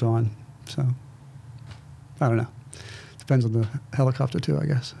rotors on. So I don't know. Depends on the helicopter too, I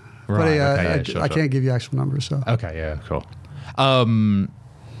guess. Right. But I can't give you actual numbers. So. Okay. Yeah. Cool.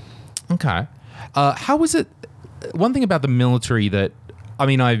 Okay. How was it? One thing about the military that I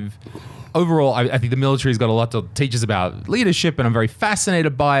think the military's got a lot to teach us about leadership, and I'm very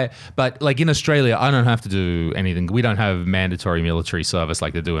fascinated by it. But like in Australia, I don't have to do anything. We don't have mandatory military service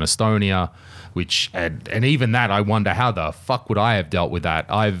like they do in Estonia, and even that, I wonder how the fuck would I have dealt with that?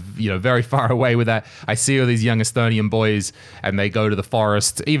 I've very far away with that. I see all these young Estonian boys, and they go to the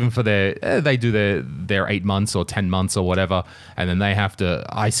forest, even for they do their 8 months or 10 months or whatever, and then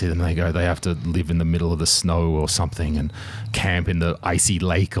I see them, they have to live in the middle of the snow or something and camp in the icy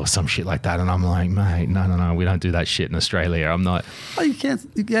lake or some shit like that, and I'm like, mate, no, we don't do that shit in Australia. I'm not. Oh, you can't.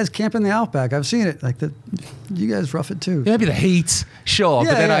 You guys camp in the outback. I've seen it. Like that, you guys rough it too. Maybe the heat, sure,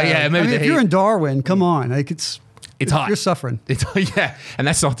 but then maybe the heat. If you're in Darwin, come on, like it's hot. You're suffering. And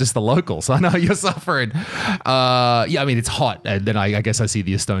that's not just the locals. I know you're suffering. It's hot, and then I guess I see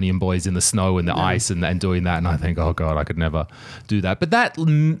the Estonian boys in the snow and the ice and doing that, and I think, oh god, I could never do that. But that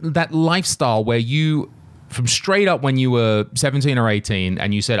lifestyle where you. From straight up when you were 17 or 18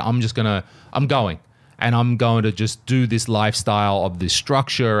 and you said, I'm going and I'm going to just do this lifestyle of this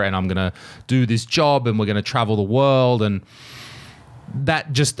structure and I'm going to do this job and we're going to travel the world, and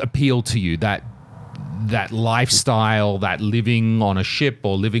that just appealed to you, that lifestyle, that living on a ship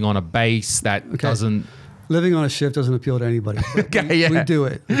or living on a base doesn't... Living on a ship doesn't appeal to anybody. We do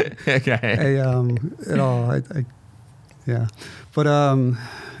it. Okay. At all. Yeah. But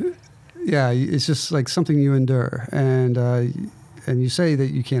yeah, it's just like something you endure, and you say that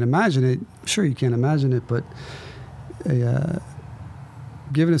you can't imagine it. Sure, you can't imagine it, but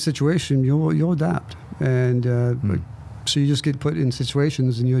given a situation, you'll adapt, and so you just get put in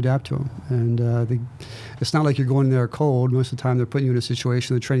situations and you adapt to them. And it's not like you're going there cold. Most of the time, they're putting you in a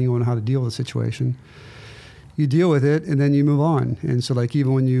situation, they're training you on how to deal with the situation. You deal with it, and then you move on. And so, like,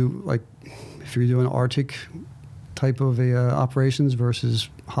 even when you, like, if you're doing Arctic type of operations versus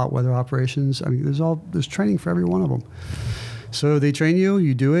hot weather operations, I mean, there's training for every one of them. So they train you,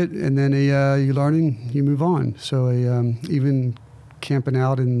 you do it, and then you learn and you move on. So even camping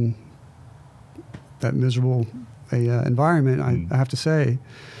out in that miserable environment, I have to say,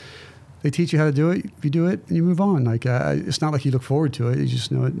 they teach you how to do it. You do it, and you move on. Like it's not like you look forward to it. You just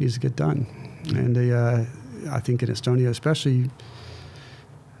know it needs to get done. And I think in Estonia especially,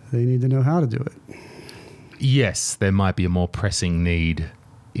 they need to know how to do it. Yes, there might be a more pressing need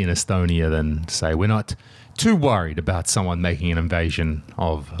in Estonia than, say, we're not too worried about someone making an invasion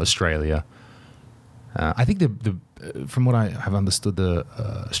of Australia. I think from what I have understood, the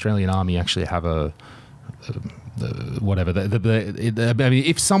Australian Army actually have I mean,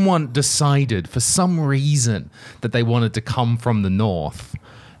 if someone decided for some reason that they wanted to come from the north,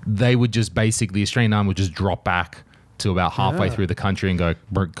 they would just basically, the Australian Army would just drop back to about halfway through the country and go,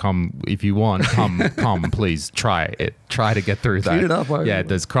 come, if you want, come, please, try it. Try to get through that. Clean it up, yeah,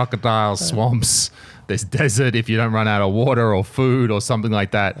 there's crocodiles, swamps, there's desert if you don't run out of water or food or something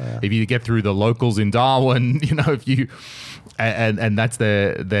like that. If you get through the locals in Darwin, if you... And that's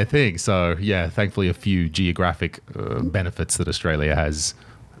their thing. So, yeah, thankfully a few geographic benefits that Australia has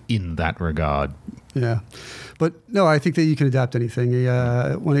in that regard. Yeah. But, no, I think that you can adapt anything.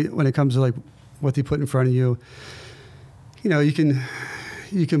 When it comes to, like, what they put in front of you, you can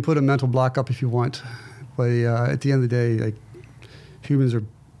put a mental block up if you want. But at the end of the day, like, humans are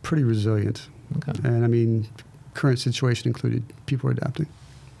pretty resilient. Okay. And, I mean, current situation included, people are adapting.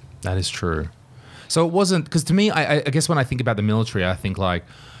 That is true. So it wasn't, because to me, I guess when I think about the military, I think like,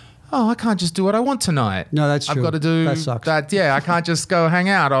 oh, I can't just do what I want tonight. No, that's true. I've got to do that. Sucks. Yeah, I can't just go hang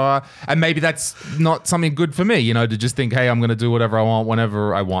out. And maybe that's not something good for me, to just think, hey, I'm going to do whatever I want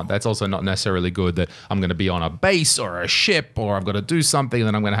whenever I want. That's also not necessarily good, that I'm going to be on a base or a ship, or I've got to do something, and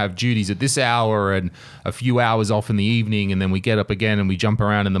then I'm going to have duties at this hour and a few hours off in the evening, and then we get up again and we jump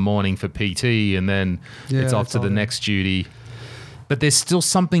around in the morning for PT, and then it's off to the next duty. But there's still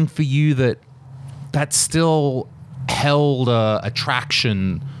something for you that still held a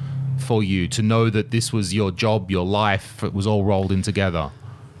attraction for you, to know that this was your job, your life, it was all rolled in together.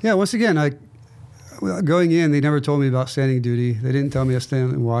 Yeah, once again, going in, they never told me about standing duty. They didn't tell me to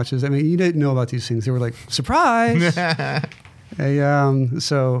stand in watches. I mean, you didn't know about these things. They were like, surprise! But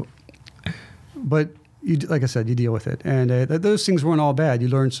like I said, you deal with it. And those things weren't all bad. You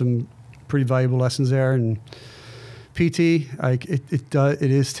learned some pretty valuable lessons there. And PT, like it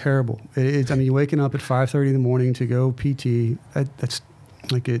is terrible. I mean, you're waking up at 5:30 in the morning to go PT. That's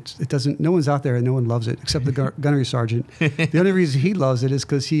like it doesn't. No one's out there, and no one loves it except the gunnery sergeant. The only reason he loves it is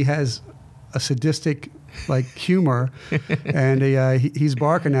because he has a sadistic like humor, and he's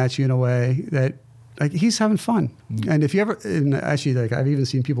barking at you in a way that like he's having fun. And if you ever, and actually, like I've even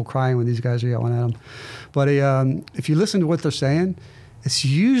seen people crying when these guys are yelling at him. But if you listen to what they're saying, it's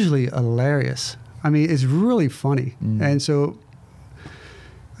usually hilarious. I mean, it's really funny. And so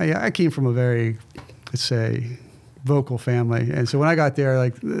I came from a very, let's say, vocal family. And so when I got there,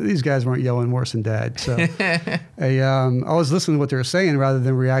 like these guys weren't yelling worse than Dad. So I was listening to what they were saying rather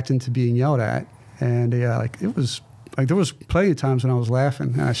than reacting to being yelled at. And like it was like there was plenty of times when I was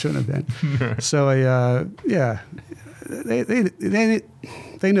laughing and I shouldn't have been. So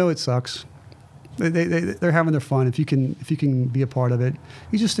they know it sucks. They're having their fun. If you can be a part of it,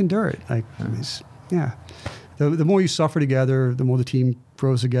 you just endure it. Like the more you suffer together, the more the team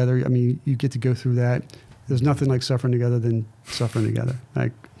grows together. I mean, you get to go through that. There's nothing like suffering together than suffering together.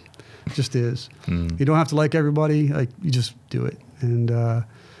 Like, it just is. You don't have to like everybody. Like, you just do it. And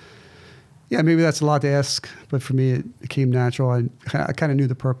maybe that's a lot to ask, but for me, it came natural. I kind of knew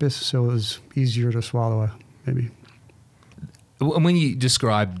the purpose, so it was easier to swallow. Maybe. When you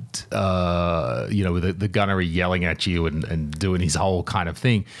described, with the gunnery yelling at you and doing his whole kind of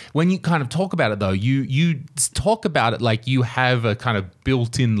thing, when you kind of talk about it, though, you talk about it like you have a kind of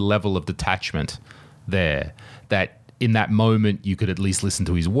built-in level of detachment there, that in that moment you could at least listen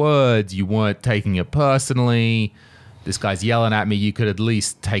to his words. You weren't taking it personally. This guy's yelling at me. You could at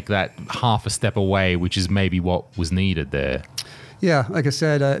least take that half a step away, which is maybe what was needed there. Yeah, like I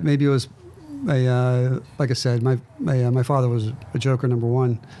said, maybe it was. Like I said, my father was a joker, number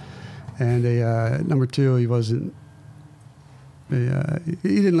one, and number two, he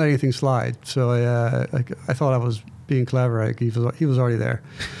He didn't let anything slide. So I thought I was being clever. Like he was already there.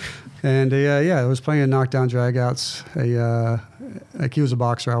 And there was plenty of knockdown dragouts. Like he was a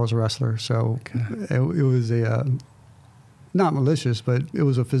boxer, I was a wrestler. So it was not malicious, but it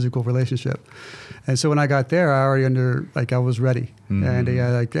was a physical relationship. And so when I got there, I already I was ready. Mm-hmm. And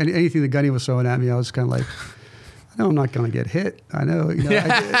like anything that Gunny was throwing at me, I was kind of like, I know I'm not going to get hit. I know, it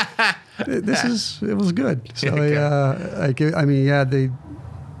was good. So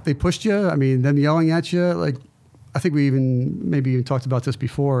they pushed you. I mean, them yelling at you. Like, I think we maybe even talked about this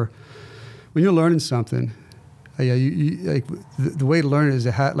before. When you're learning something, you like the way to learn it is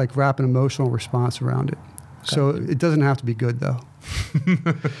to wrap an emotional response around it. Okay. So it doesn't have to be good though.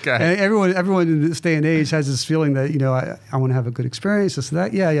 Okay. And everyone in this day and age has this feeling that I want to have a good experience. This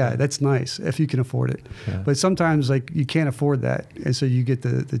that that's nice if you can afford it. Yeah. But sometimes you can't afford that, and so you get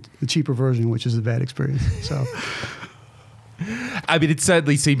the cheaper version, which is a bad experience. So. I mean, it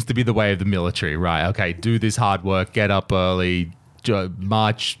certainly seems to be the way of the military, right? Okay, do this hard work, get up early,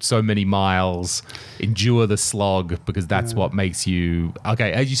 march so many miles, endure the slog, because that's what makes you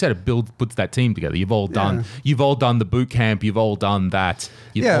okay. As you said, it puts that team together. You've all done the boot camp. You've all done that.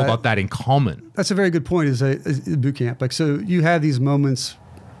 You've all got that in common. That's a very good point. Is boot camp? So you have these moments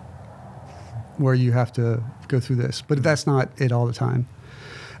where you have to go through this, but that's not it all the time.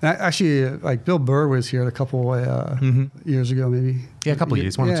 And actually, Bill Burr was here a couple years ago, maybe. Yeah, a couple of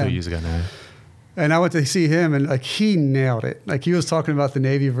years, 1 or 2 years ago now. And I went to see him, and he nailed it. He was talking about the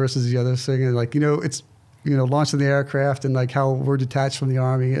Navy versus the other thing, and it's launching the aircraft and how we're detached from the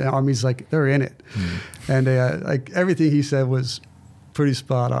Army. And the Army's they're in it, and everything he said was pretty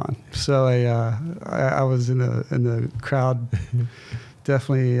spot on. So I was in the crowd,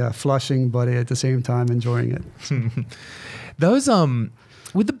 definitely flushing, but at the same time enjoying it. Those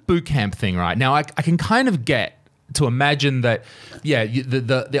with the boot camp thing, right now, I can kind of get to imagine that,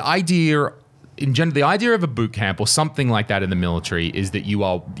 the idea. In general, the idea of a boot camp or something like that in the military is that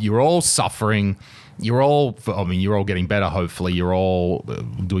you're all suffering, you're all getting better. Hopefully, you're all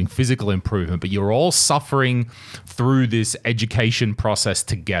doing physical improvement, but you're all suffering through this education process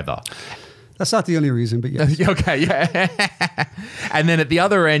together. That's not the only reason, but yes. Okay, yeah. And then at the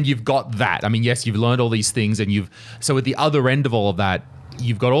other end, you've got that. I mean, yes, you've learned all these things, and so at the other end of all of that,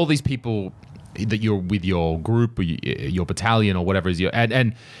 you've got all these people that you're with your group or your battalion or whatever is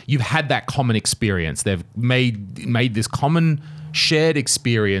and you've had that common experience. They've made this common shared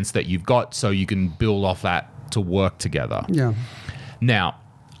experience that you've got, so you can build off that to work together. Yeah. Now,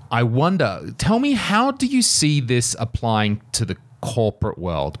 I wonder, tell me, how do you see this applying to the corporate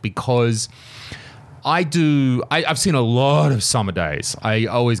world? Because I've seen a lot of summer days. I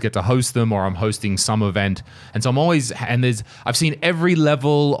always get to host them, or I'm hosting some event. And so I've seen every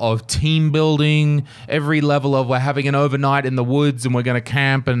level of team building, every level of we're having an overnight in the woods and we're going to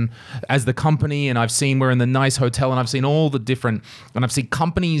camp and as the company, and I've seen we're in the nice hotel, and I've seen all the different, and I've seen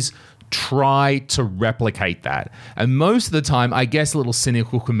companies try to replicate that. And most of the time, I guess a little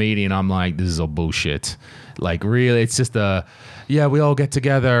cynical comedian, I'm like, this is all bullshit. Really, it's just we all get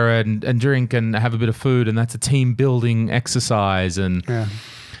together and drink and have a bit of food, and that's a team building exercise. And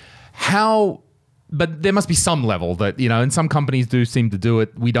but there must be some level that, and some companies do seem to do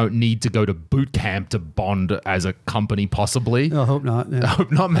it. We don't need to go to boot camp to bond as a company, possibly. No, I hope not. Yeah. I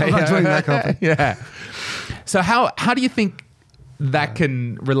hope not, mate. I'm not joining that company. Yeah. So how do you think that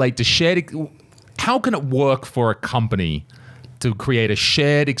can relate to shared? How can it work for a company to create a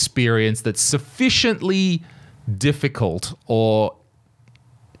shared experience that's sufficiently difficult or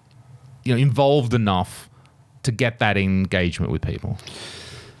involved enough to get that engagement with people?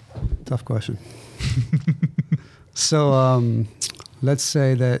 Tough question. So let's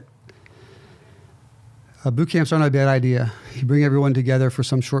say that boot camps aren't a bad idea. You bring everyone together for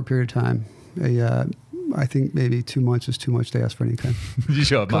some short period of time. I think maybe 2 months is too much to ask for any time.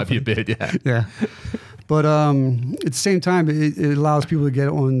 Sure, it might be a bit, yeah. Yeah. But at the same time, it allows people to get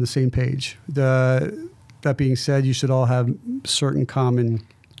on the same page. That being said, you should all have certain common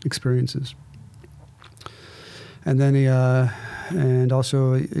experiences. And then, and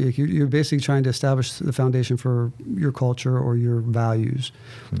also, you're basically trying to establish the foundation for your culture or your values.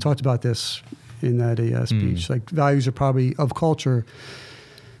 We talked about this in that speech. Values are probably, of culture,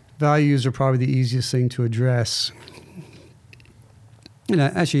 values are probably the easiest thing to address. And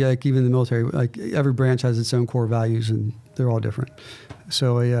actually, even in the military, every branch has its own core values, and they're all different.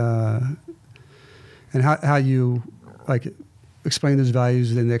 So, and how you explain those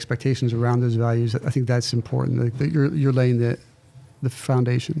values and the expectations around those values, I think that's important. That you're laying the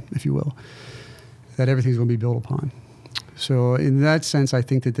foundation, if you will, that everything's going to be built upon. So, in that sense, I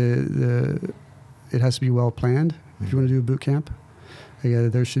think that it has to be well planned if you want to do a boot camp.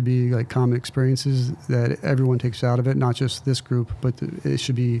 There should be like common experiences that everyone takes out of it, not just this group, but it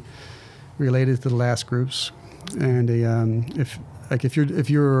should be related to the last groups. And if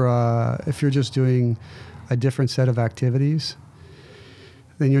you're just doing a different set of activities,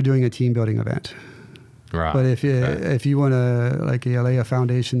 then you're doing a team building event. Right. But if you want to like lay a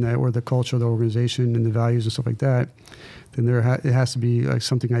foundation that, or the culture of the organization and the values and stuff like that, then it has to be like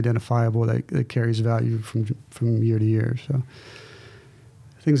something identifiable that carries value from year to year. So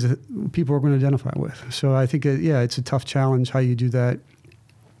things that people are going to identify with. So I think it's a tough challenge how you do that.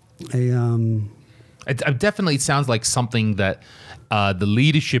 It definitely sounds like something that the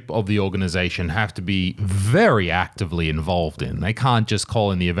leadership of the organization have to be very actively involved in. They can't just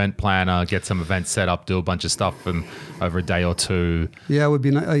call in the event planner, get some events set up, do a bunch of stuff over a day or two. Yeah, it would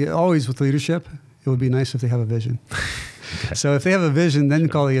be always with leadership. It would be nice if they have a vision. Okay. So if they have a vision, then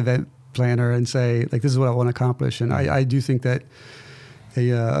call the event planner and say, like, this is what I want to accomplish. And I do think that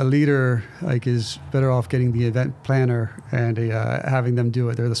a leader like is better off getting the event planner and having them do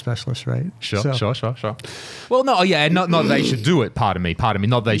it. They're the specialists, right? Sure. Well, no, yeah, not they should do it. Pardon me.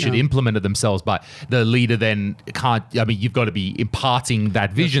 Not they should implement it themselves, but the leader then can't. I mean, you've got to be imparting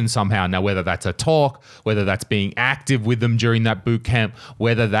that vision somehow. Now, whether that's a talk, whether that's being active with them during that boot camp,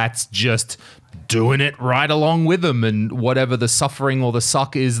 whether that's just doing it right along with them, and whatever the suffering or the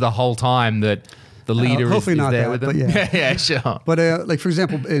suck is the whole time that the leader is not there that, with them. But yeah, sure. But like for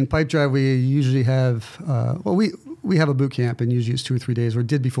example, in Pipedrive, we usually have we have a boot camp, and usually it's 2 or 3 days, or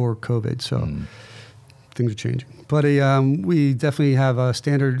did before COVID. So things are changing. But we definitely have a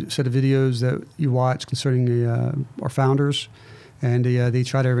standard set of videos that you watch concerning our founders, and they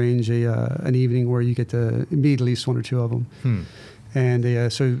try to arrange an evening where you get to meet at least 1 or 2 of them.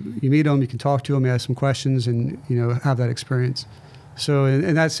 And so you meet them, you can talk to them, ask some questions, and have that experience. So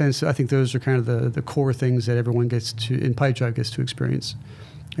in that sense, I think those are kind of the core things that everyone in Pipedrive gets to experience.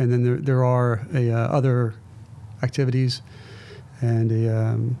 And then there are other activities,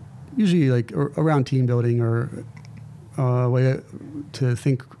 and usually like around team building or a way to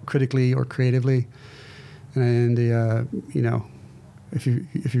think critically or creatively. And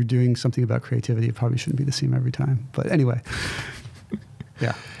if you're doing something about creativity, it probably shouldn't be the same every time. But anyway,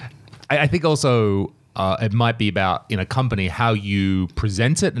 yeah. I think also it might be about in a company how you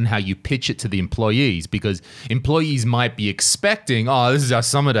present it and how you pitch it to the employees, because employees might be expecting, this is our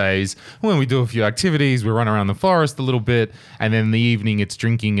summer days when we do a few activities, we run around the forest a little bit, and then in the evening it's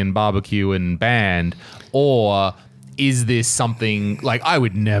drinking and barbecue and band. Or is this something like, I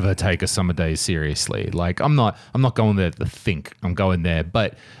would never take a summer day seriously. Like I'm not going there to think, I'm going there,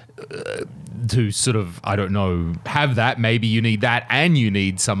 but to sort of, I don't know, have that, maybe you need that and you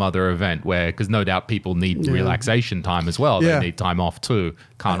need some other event because no doubt people need relaxation time as well. They need time off too.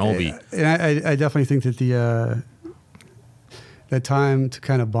 Can't all be. And I definitely think that that time to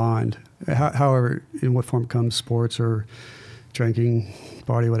kind of bond, however, in what form it comes, sports or drinking,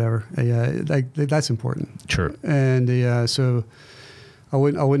 party, whatever, that's important. Sure. And so I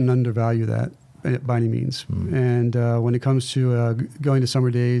wouldn't undervalue that by any means. And when it comes to going to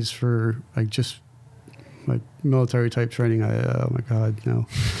summer days for just like military type training, oh my God, no.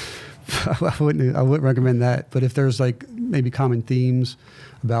 I wouldn't recommend that. But if there's like maybe common themes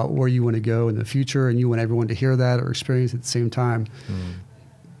about where you want to go in the future, and you want everyone to hear that or experience it at the same time,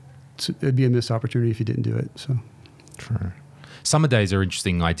 it'd be a missed opportunity if you didn't do it. So, true. Summer days are an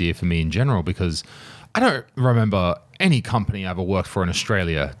interesting idea for me in general, because I don't remember any company I ever worked for in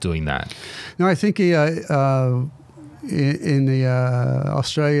Australia doing that. No, I think in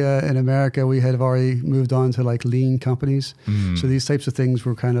Australia and America, we had already moved on to like lean companies. So these types of things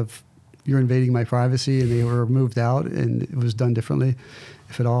were kind of, you're invading my privacy, and they were moved out, and it was done differently,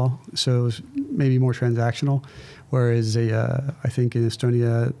 if at all. So it was maybe more transactional. Whereas I think in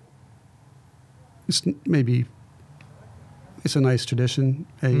Estonia, it's a nice tradition,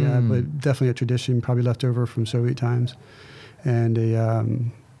 but definitely a tradition probably left over from Soviet times, and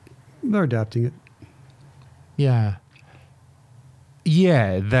they're adapting it. Yeah.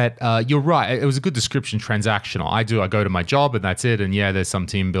 Yeah, that you're right. It was a good description, transactional. I go to my job and that's it. And there's some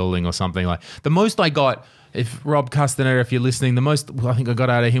team building or something. Like the most I got, if Rob Castaneda, if you're listening, the most I think I got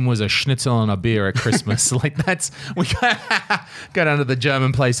out of him was a schnitzel and a beer at Christmas. Like we go down to the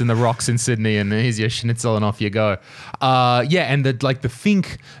German place in the Rocks in Sydney, and here's your schnitzel and off you go. And the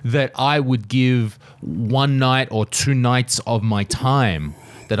think that I would give 1 night or 2 nights of my time,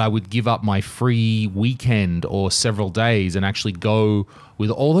 that I would give up my free weekend or several days and actually go with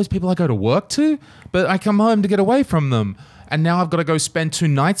all those people I go to work to, but I come home to get away from them. and now I've got to go spend 2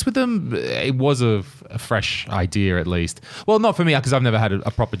 nights with them. It was a fresh idea, at least. Well, not for me, because I've never had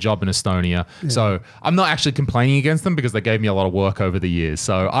a proper job in Estonia. Yeah. So I'm not actually complaining against them because they gave me a lot of work over the years.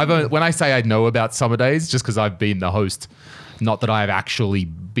 So when I say I know about summer days, just because I've been the host, not that I've actually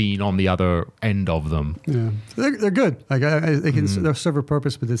been on the other end of them. Yeah, they're good. Like they can serve a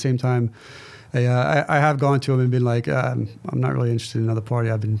purpose, but at the same time, I have gone to them and been like, I'm not really interested in another party.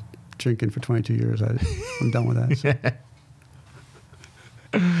 I've been drinking for 22 years. I'm done with that. So.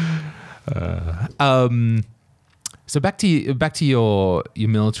 So back to your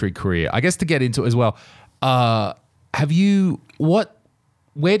military career. I guess to get into it as well.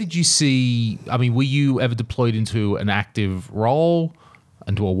 Where did you see? I mean, were you ever deployed into an active role,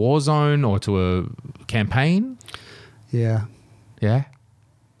 into a war zone, or to a campaign? Yeah. Yeah.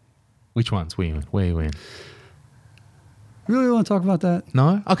 Which ones were you in? Where were you in? You really want to talk about that?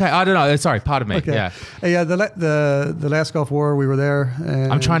 No? Okay, I don't know. Sorry, pardon me. Okay. Yeah. Yeah, the last Gulf War, we were there.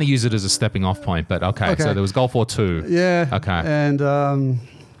 And I'm trying to use it as a stepping off point, but okay. So there was Gulf War II. Yeah. Okay. And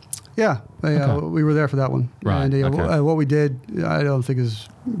we were there for that one. Right. And what we did, I don't think is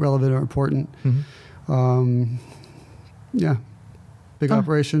relevant or important. Mm-hmm. Big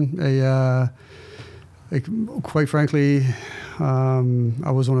operation. Quite frankly,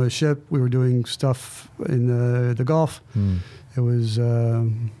 I was on a ship. We were doing stuff in the Gulf. It was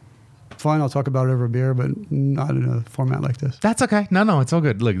fun. I'll talk about it over a beer, but not in a format like this. That's okay. No, it's all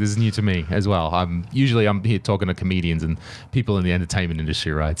good. Look, this is new to me as well. I'm here talking to comedians and people in the entertainment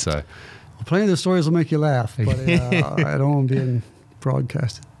industry, right? So, plenty of the stories will make you laugh, but I don't want being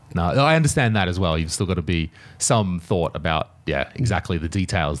broadcasted. No, I understand that as well. You've still got to be some thought about, exactly the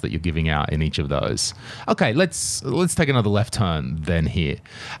details that you're giving out in each of those. Okay, let's take another left turn then here.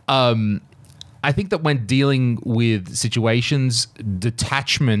 I think that when dealing with situations,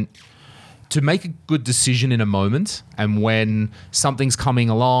 detachment, to make a good decision in a moment, and when something's coming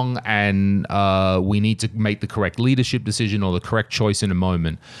along and we need to make the correct leadership decision or the correct choice in a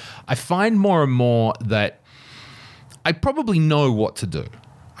moment, I find more and more that I probably know what to do.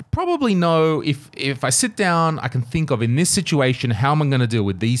 I probably know if I sit down, I can think of in this situation, how am I going to deal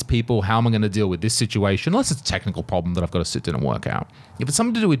with these people? How am I going to deal with this situation? Unless it's a technical problem that I've got to sit down and work out. If it's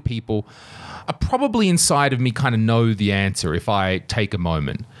something to do with people, I probably inside of me kind of know the answer if I take a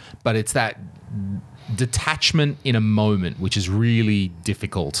moment. But it's that detachment in a moment, which is really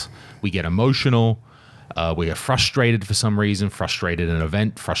difficult. We get emotional. We get frustrated for some reason, frustrated at an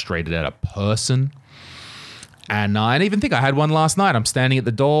event, frustrated at a person. And I even think I had one last night. I'm standing at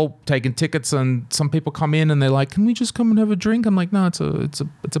the door taking tickets, and some people come in and they're like, "Can we just come and have a drink?" I'm like, "No, it's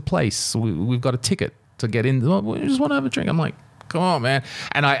a place. We've got a ticket to get in. We just want to have a drink." I'm like, "Come on, man!"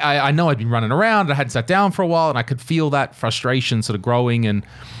 And I know I'd been running around. I hadn't sat down for a while, and I could feel that frustration sort of growing. And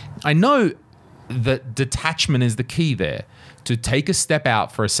I know that detachment is the key there. To take a step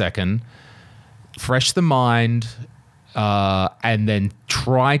out for a second, fresh the mind, and then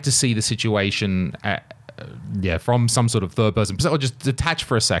try to see the situation from some sort of third person, or just detach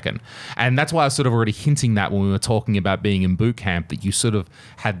for a second. And that's why I was sort of already hinting that when we were talking about being in boot camp, that you sort of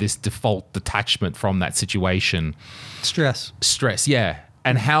had this default detachment from that situation. Stress, yeah.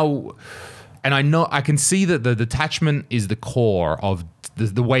 And I know I can see that the detachment is the core of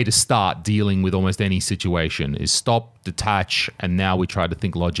the way to start dealing with almost any situation is stop, detach, and now we try to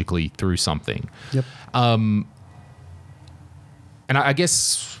think logically through something. Yep. And I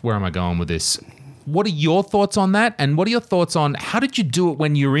guess, where am I going with this? What are your thoughts on that? And what are your thoughts on how did you do it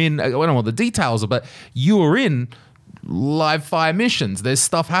when you're in, I don't know what the details are, but you were in live fire missions. There's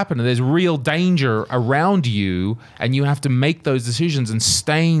stuff happening. There's real danger around you, and you have to make those decisions and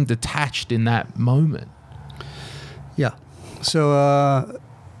staying detached in that moment. Yeah. So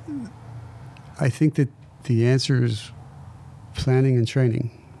I think that the answer is planning and training.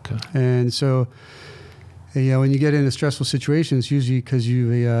 Okay. And so when you get in a stressful situation, it's usually because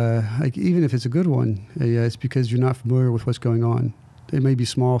even if it's a good one, it's because you're not familiar with what's going on. It may be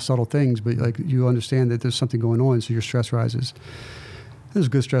small, subtle things, but you understand that there's something going on, so your stress rises. There's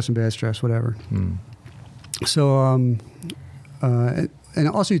good stress and bad stress, whatever. So, and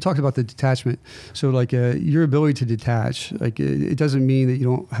also you talked about the detachment. So your ability to detach, it doesn't mean that you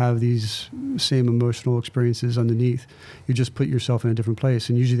don't have these same emotional experiences underneath. You just put yourself in a different place.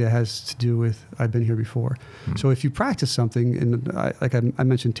 And usually that has to do with, I've been here before. So if you practice something, and I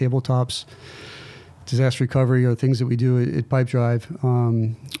mentioned tabletops, disaster recovery, or things that we do at Pipe Drive,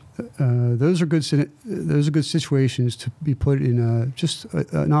 those are good situations to be put in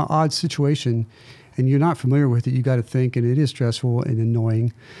an odd situation. And you're not familiar with it, you got to think, and it is stressful and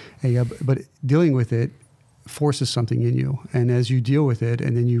annoying. But dealing with it forces something in you. And as you deal with it,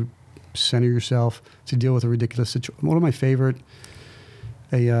 and then you center yourself, to deal with a ridiculous situation. One of my favorite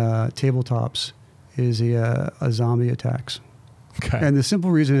tabletops is a zombie attacks. Okay. And the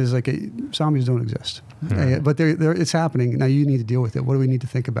simple reason is like zombies don't exist, but it's happening. Now you need to deal with it. What do we need to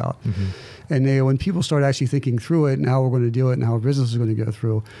think about? Mm-hmm. And when people start actually thinking through it and how we're going to do it and how our business is going to go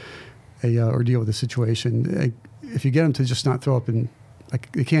through or deal with the situation, if you get them to just not throw up and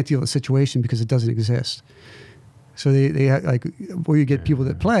they can't deal with the situation because it doesn't exist. So they where you get people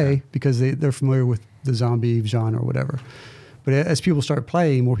that play because they're familiar with the zombie genre or whatever. But as people start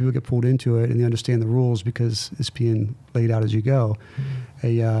playing, more people get pulled into it, and they understand the rules because it's being laid out as you go.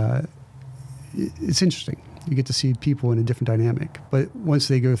 It's interesting. You get to see people in a different dynamic. But once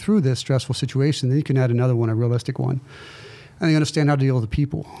they go through this stressful situation, then you can add another one, a realistic one. And they understand how to deal with the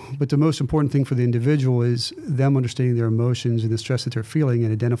people. But the most important thing for the individual is them understanding their emotions and the stress that they're feeling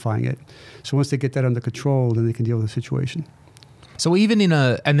and identifying it. So once they get that under control, then they can deal with the situation. So even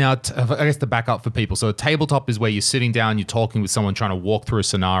I guess to back up for people, so a tabletop is where you're sitting down, you're talking with someone, trying to walk through a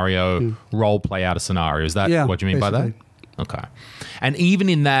scenario, role play out a scenario. Is that what you mean basically. by that? Okay. And even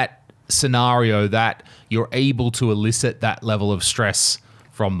in that scenario, that you're able to elicit that level of stress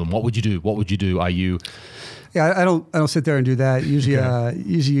from them, what would you do? What would you do? Are you... Yeah, I don't sit there and do that. Usually,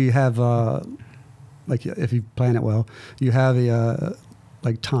 usually you have if you plan it well, you have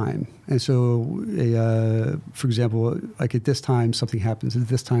time. And so, for example, like at this time something happens, at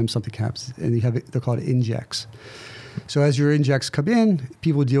this time something happens, and you have they're called injects. So as your injects come in,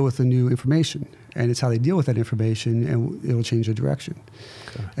 people deal with the new information, and it's how they deal with that information, and it'll change their direction.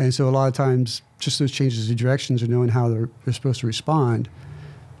 Okay. And so a lot of times, just those changes of directions or knowing how they're supposed to respond.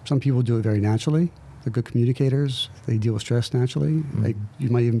 Some people do it very naturally. They're good communicators. They deal with stress naturally. Mm-hmm.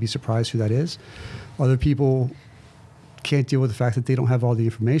 You might even be surprised who that is. Other people can't deal with the fact that they don't have all the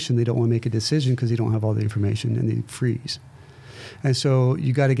information. They don't want to make a decision because they don't have all the information, and they freeze. And so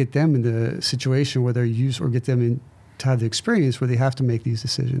you got to get them in the situation where they're used, or get them in to have the experience where they have to make these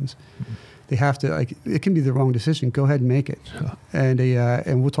decisions. Mm-hmm. They have to. It can be the wrong decision. Go ahead and make it,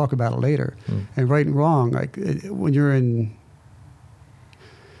 and we'll talk about it later. Mm-hmm. And right and wrong, when you're in.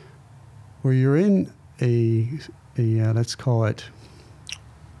 Where you're in a let's call it,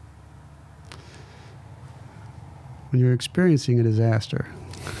 when you're experiencing a disaster,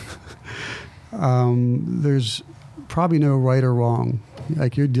 there's probably no right or wrong.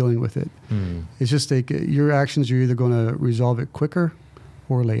 You're dealing with it. Mm. It's just your actions, you're either going to resolve it quicker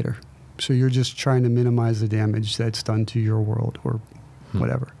or later. So you're just trying to minimize the damage that's done to your world or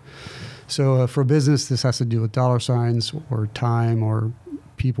whatever. So for business, this has to do with dollar signs or time or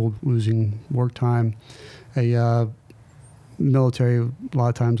people losing work time. Military, a lot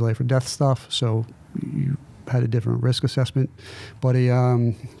of times life or death stuff, so you had a different risk assessment. But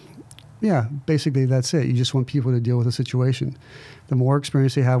basically that's it. You just want people to deal with a situation. The more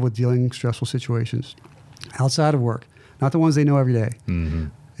experience they have with dealing with stressful situations outside of work, not the ones they know every day.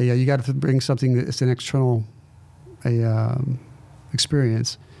 Mm-hmm. You got to bring something that's an external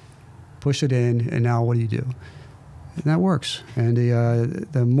experience, push it in, and now what do you do? And that works. And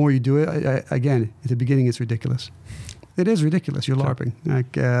the more you do it, again, at the beginning, it's ridiculous. It is ridiculous. You're LARPing.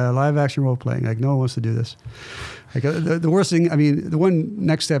 Live action role playing. No one wants to do this. The worst thing, the one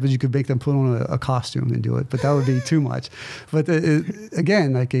next step is you could make them put on a costume and do it, but that would be too much. But you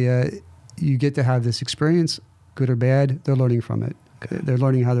get to have this experience, good or bad. They're learning from it. Okay. They're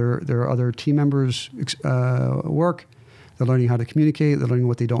learning how their other team members work. They're learning how to communicate. They're learning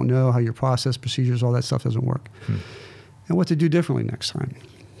what they don't know, how your process, procedures, all that stuff doesn't work. And what to do differently next time.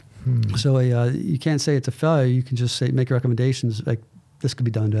 So you can't say it's a failure. You can just make recommendations like this could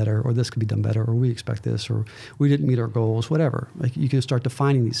be done better, or this could be done better, or we expect this, or we didn't meet our goals, whatever. You can start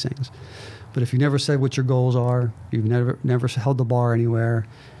defining these things. But if you never said what your goals are, you've never held the bar anywhere,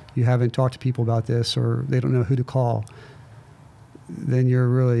 you haven't talked to people about this, or they don't know who to call, then you're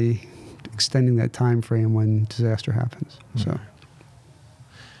really extending that time frame when disaster happens. So,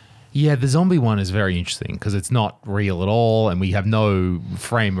 yeah, the zombie one is very interesting because it's not real at all, and we have no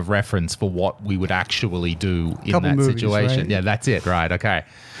frame of reference for what we would actually do in that situation. Right? Yeah, that's it, right? Okay,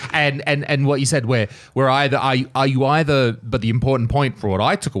 and what you said, where either are you either, but the important point for what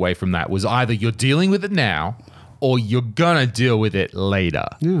I took away from that was either you're dealing with it now, or you're gonna deal with it later.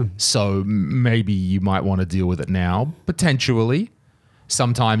 Yeah. So maybe you might want to deal with it now, potentially.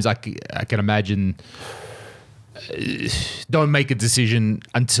 Sometimes I can imagine don't make a decision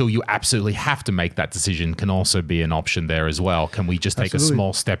until you absolutely have to make that decision can also be an option there as well. Can we just take a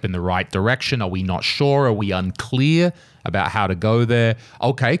small step in the right direction? Are we not sure? Are we unclear about how to go there?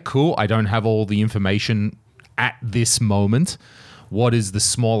 Okay, cool. I don't have all the information at this moment. What is the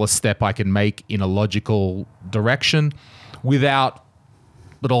smallest step I can make in a logical direction without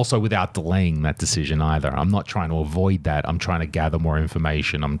but also without delaying that decision either. I'm not trying to avoid that. I'm trying to gather more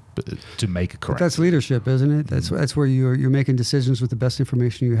information to make a correct. But that's leadership, isn't it? That's where you're making decisions with the best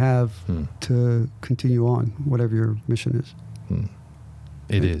information you have to continue on, whatever your mission is.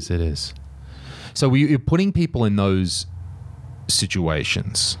 It is. So you're putting people in those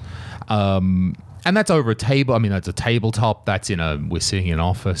situations. And that's over a table. I mean, that's a tabletop. We're sitting in an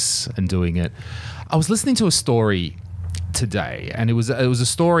office and doing it. I was listening to a story today, and it was a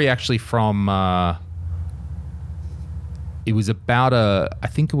story actually from. It was about a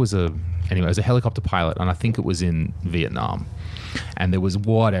helicopter pilot, and I think it was in Vietnam. And there was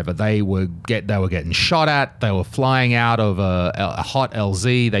they were getting shot at. They were flying out of a hot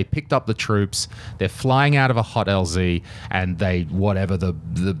LZ. They picked up the troops. They're flying out of a hot LZ, and they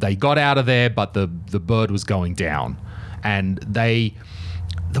got out of there, but the bird was going down, and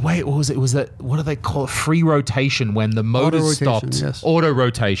the way it was that, what do they call it? Free rotation, when the motors stopped. Yes. Auto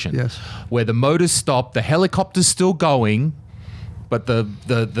rotation. Yes. Where the motors stopped, the helicopter's still going, but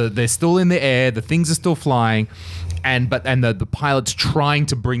they're still in the air. The things are still flying. And the pilot's trying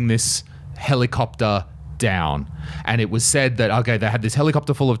to bring this helicopter down. And it was said that, okay, they had this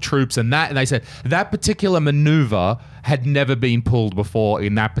helicopter full of troops, and they said that particular maneuver had never been pulled before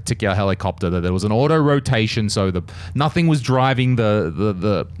in that particular helicopter, that there was an auto rotation, so nothing was driving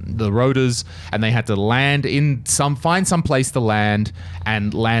the rotors, and they had to find some place to land,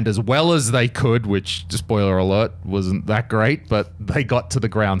 and land as well as they could, which, spoiler alert, wasn't that great, but they got to the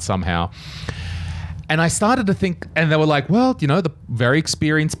ground somehow. And I started to think, and they were like, well, the very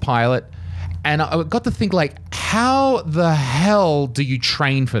experienced pilot. And I got to think, like, how the hell do you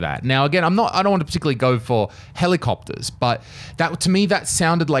train for that? Now, again, I don't want to particularly go for helicopters, but to me, that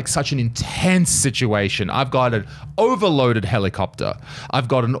sounded like such an intense situation. I've got an overloaded helicopter. I've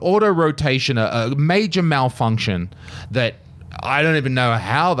got an auto rotation, a major malfunction that I don't even know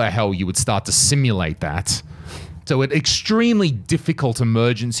how the hell you would start to simulate that. So an extremely difficult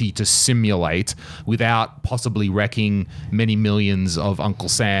emergency to simulate without possibly wrecking many millions of Uncle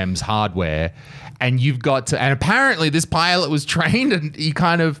Sam's hardware. And and apparently this pilot was trained, and he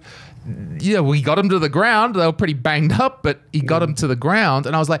we got him to the ground. They were pretty banged up, but he got him to the ground.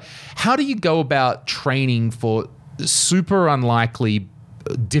 And I was like, how do you go about training for super unlikely,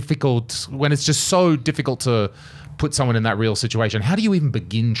 difficult, when it's just so difficult to put someone in that real situation? How do you even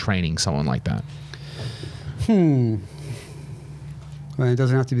begin training someone like that? Well, it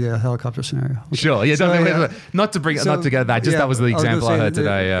doesn't have to be a helicopter scenario. Okay. Sure. Yeah. Not to get that. Just that was the example I heard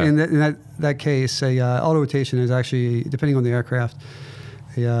today. Yeah. In that case, auto rotation is actually, depending on the aircraft,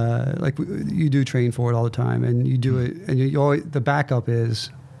 like you do train for it all the time, and you do it, and the backup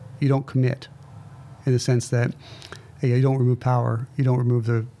is you don't commit, in the sense that you don't remove power, you don't remove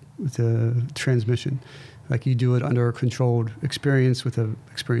the transmission, like you do it under a controlled experience with an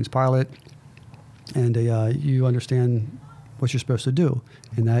experienced pilot. And you understand what you're supposed to do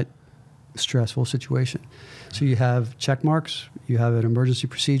in that stressful situation. So you have check marks, you have an emergency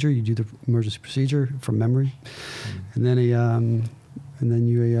procedure, you do the emergency procedure from memory, and then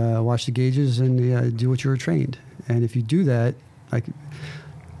you watch the gauges and do what you were trained. And if you do that, like,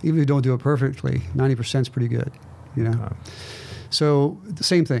 even if you don't do it perfectly, 90% is pretty good, Okay. So the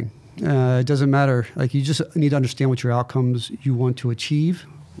same thing. It doesn't matter. Like, you just need to understand what your outcomes you want to achieve,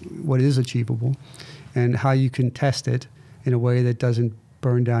 what is achievable, and how you can test it in a way that doesn't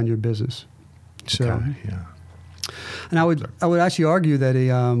burn down your business. So, okay, yeah. And I would actually argue that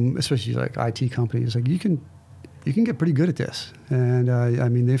especially like IT companies, like you can get pretty good at this. And I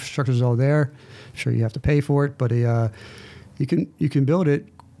mean, the infrastructure is all there. Sure, you have to pay for it, but you can build it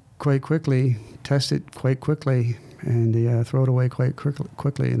quite quickly, test it quite quickly, and throw it away quite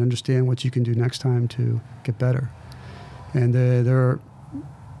quickly, and understand what you can do next time to get better. And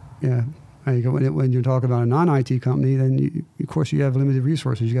when you're talking about a non-IT company, then of course you have limited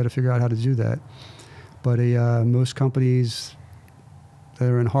resources. You got to figure out how to do that. But most companies that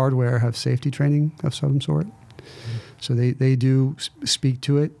are in hardware have safety training of some sort. Mm-hmm. So they do speak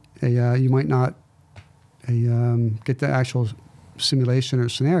to it. You might not get the actual simulation or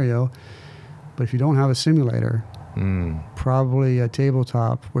scenario, but if you don't have a simulator, probably a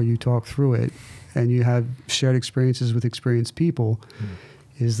tabletop where you talk through it and you have shared experiences with experienced people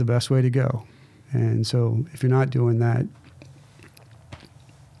is the best way to go. And so if you're not doing that,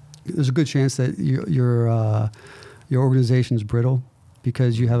 there's a good chance that your organization's brittle,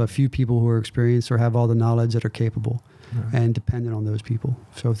 because you have a few people who are experienced or have all the knowledge that are capable and dependent on those people.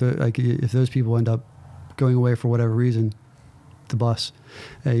 So if those people end up going away for whatever reason, the bus,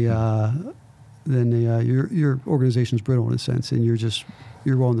 then your organization's brittle in a sense, and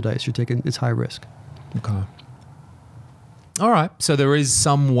you're rolling the dice. It's high risk. Okay. All right. So there is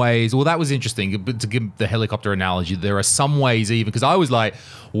some ways. Well, that was interesting. But to give the helicopter analogy, there are some ways even because I was like,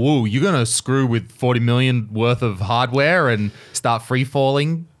 "Whoa, you're gonna screw with 40 million worth of hardware and start free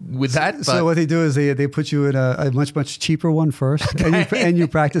falling with that." But so what they do is they put you in a much cheaper one first, and you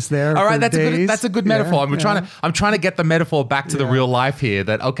practice there. All right, for days. That's a good metaphor. I'm trying to get the metaphor back to the real life here.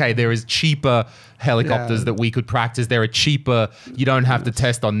 That okay, there is cheaper helicopters that we could practice. There are cheaper. You don't have to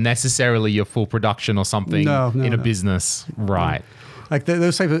test on necessarily your full production or something in a business, right? Like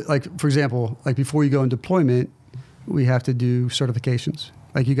those type of for example, like before you go in deployment, we have to do certifications.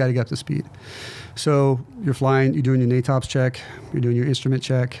 Like you got to get up to speed. So you're flying, you're doing your NATOPS check, you're doing your instrument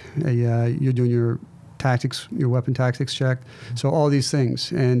check, you're doing your tactics, your weapon tactics check. So all these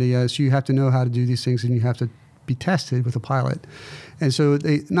things, and so you have to know how to do these things, and you have to be tested with a pilot. And so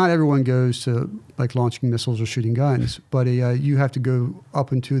not everyone goes to like launching missiles or shooting guns, but you have to go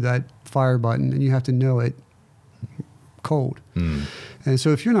up into that fire button, and you have to know it cold. And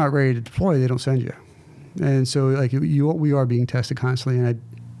so if you're not ready to deploy, they don't send you. And so like we are being tested constantly, and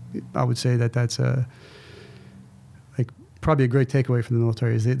I would say that's probably a great takeaway from the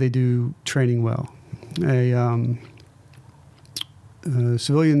military is they do training well.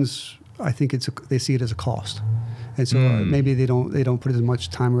 Civilians, I think they see it as a cost, and so maybe they don't put as much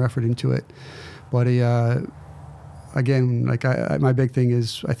time or effort into it. But again, like my big thing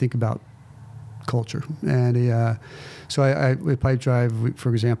is I think about culture, and so with Pipedrive,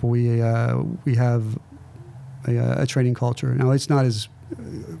 for example, we have a training culture. Now it's not as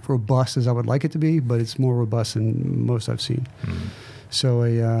robust as I would like it to be, but it's more robust than most I've seen. So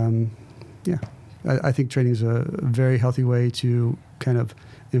I think training is a very healthy way to kind of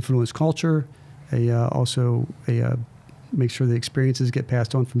influence culture. Also make sure the experiences get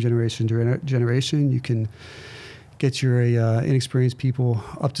passed on from generation to generation. You can get your inexperienced people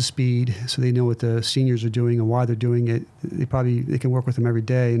up to speed so they know what the seniors are doing and why they're doing it. They can work with them every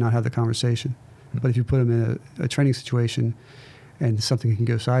day and not have the conversation. But if you put them in a training situation and something can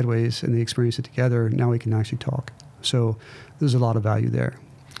go sideways and they experience it together, now we can actually talk. So there's a lot of value there.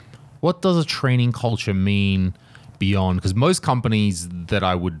 What does a training culture mean beyond? Because most companies that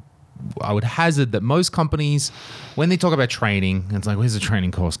I would hazard that most companies, when they talk about training, it's like, here's a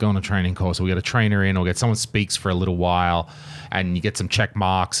training course, go on a training course, or we get a trainer in, or get someone speaks for a little while, and you get some check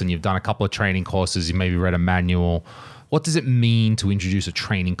marks, and you've done a couple of training courses, you maybe read a manual. What does it mean to introduce a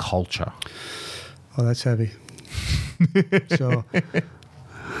training culture? Oh, that's heavy. So,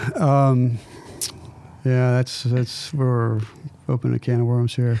 that's we're opening a can of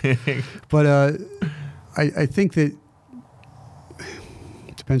worms here. But I think that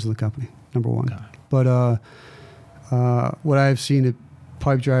it depends on the company, number one. Okay. But what I've seen at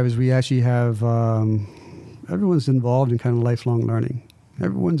Pipedrive is we actually have everyone's involved in kind of lifelong learning.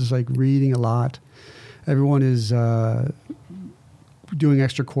 Everyone's just like reading a lot. Everyone is doing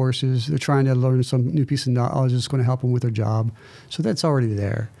extra courses. They're trying to learn some new piece of knowledge that's going to help them with their job. So that's already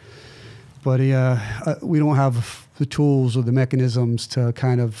there. But we don't have the tools or the mechanisms to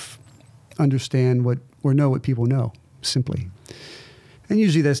kind of understand know what people know, simply. And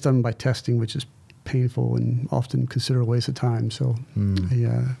usually that's done by testing, which is painful and often considered a waste of time. So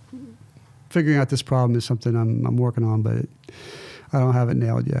figuring out this problem is something I'm working on, but I don't have it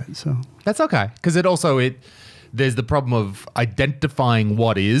nailed yet. So that's okay, because there's the problem of identifying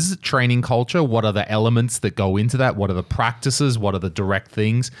what is training culture, what are the elements that go into that, what are the practices, what are the direct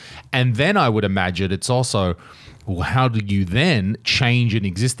things. And then I would imagine it's also, well, how do you then change an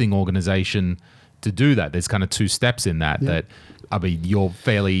existing organization to do that? There's kind of two steps in that. Yeah. You're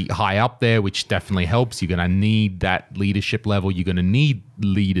fairly high up there, which definitely helps. You're going to need that leadership level. You're going to need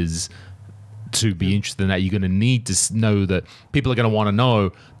leaders to be interested in that. You're going to need to know that people are going to want to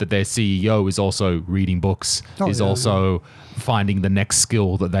know that their CEO is also reading books, also finding the next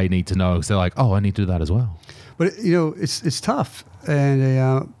skill that they need to know. So they're like, I need to do that as well. But it's tough,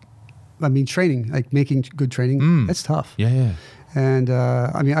 and training, like making good training, that's tough. Yeah. And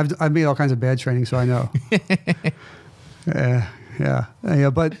I've made all kinds of bad training, so I know.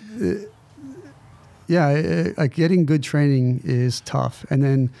 But getting good training is tough, and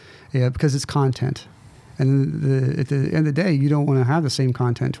then because it's content, and at the end of the day, you don't want to have the same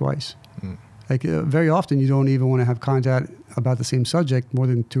content twice. Like very often, you don't even want to have content about the same subject more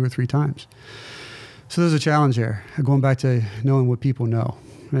than 2 or 3 times. So there's a challenge there. Going back to knowing what people know,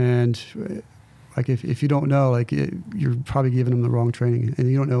 and like if you don't know, like you're probably giving them the wrong training, and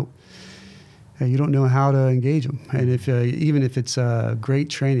you don't know how to engage them. And if even if it's great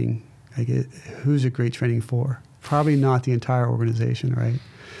training, who's it great training for? Probably not the entire organization, right?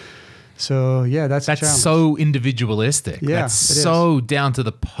 So that's a challenge. So individualistic. Yeah, that's so down to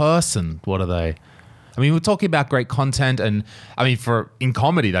the person. What are they? I mean, we're talking about great content, and I mean, in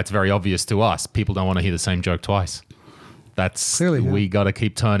comedy, that's very obvious to us. People don't want to hear the same joke twice. That's Clearly, yeah. we got to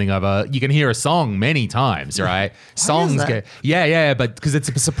keep turning over. You can hear a song many times, right? Songs that? get but because it's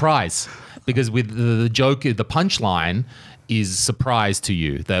a surprise. Because with the joke, the punchline is surprise to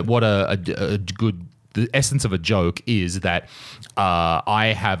you. That what a good. The essence of a joke is that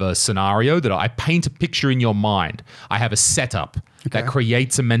I have a scenario that I paint a picture in your mind. I have a setup that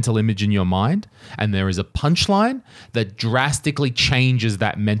creates a mental image in your mind, and there is a punchline that drastically changes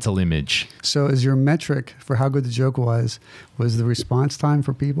that mental image. So is your metric for how good the joke was the response time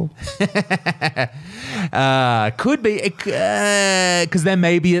for people? Could be, because then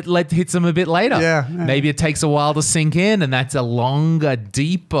maybe it hits them a bit later. Yeah. Maybe it takes a while to sink in, and that's a longer,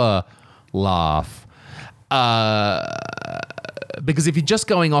 deeper laugh. Because if you're just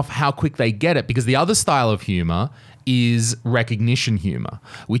going off how quick they get it, because the other style of humor is recognition humor,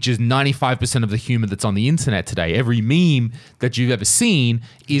 which is 95% of the humor that's on the internet today. Every meme that you've ever seen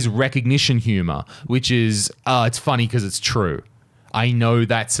is recognition humor, which is, it's funny because it's true. I know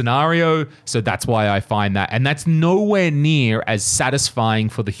that scenario, so that's why I find that. And that's nowhere near as satisfying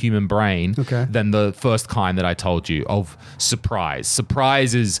for the human brain than the first kind that I told you of surprise.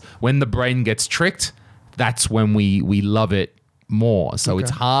 Surprise is when the brain gets tricked. That's when we love it more. So it's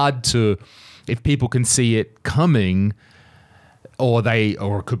hard to, if people can see it coming, or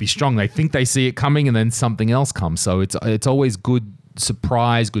it could be strong, they think they see it coming and then something else comes. So it's always good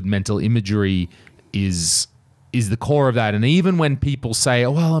surprise, good mental imagery is the core of that. And even when people say,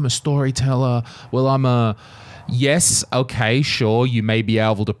 oh, well, I'm a storyteller, yes, okay, sure, you may be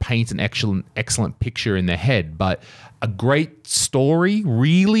able to paint an excellent picture in their head, but a great story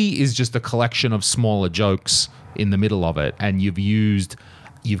really is just a collection of smaller jokes in the middle of it. And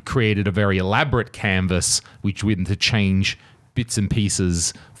you've created a very elaborate canvas which we need to change bits and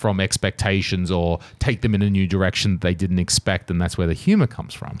pieces from expectations or take them in a new direction that they didn't expect. And that's where the humor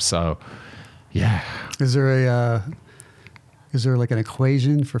comes from. So, yeah. Is there like an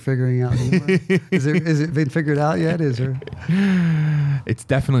equation for figuring out humor? Is it been figured out yet? It's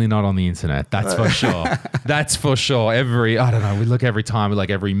definitely not on the internet. That's for sure. That's for sure. We look every time, we like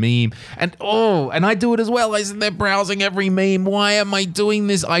every meme. And I do it as well. I sit there browsing every meme. Why am I doing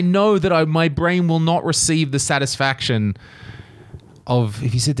this? I know that my brain will not receive the satisfaction of,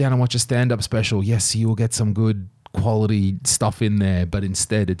 if you sit down and watch a stand-up special, yes, you will get some good quality stuff in there, but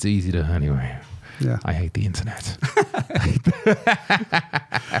instead it's easy to, anyway. Yeah. I hate the internet.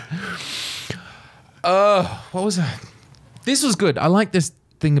 What was that? This was good. I like this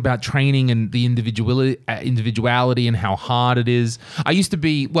thing about training and the individuality and how hard it is. I used to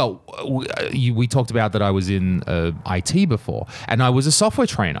be, we talked about that I was in IT before, and I was a software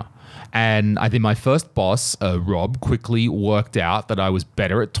trainer. And I think my first boss, Rob, quickly worked out that I was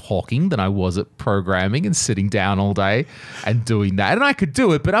better at talking than I was at programming and sitting down all day and doing that. And I could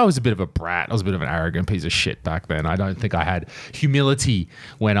do it, but I was a bit of a brat. I was a bit of an arrogant piece of shit back then. I don't think I had humility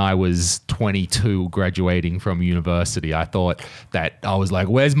when I was 22 graduating from university. I thought that I was like,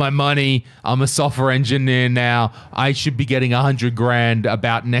 where's my money? I'm a software engineer now. I should be getting $100,000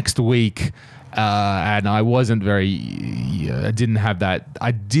 about next week. And I wasn't I didn't have that.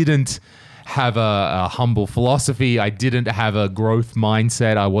 I didn't have a humble philosophy. I didn't have a growth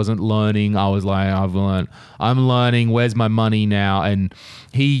mindset. I wasn't learning. I was like, I'm learning. Where's my money now? And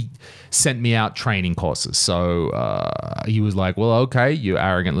he sent me out training courses. So he was like, well, okay, you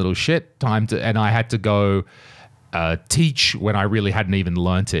arrogant little shit. And I had to go teach when I really hadn't even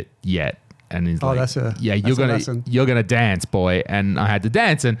learnt it yet. And he's you're gonna dance, boy. And I had to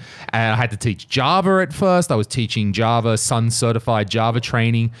dance, and I had to teach Java at first. I was teaching Java, Sun certified Java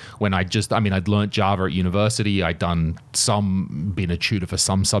training when I'd learned Java at university. I'd been a tutor for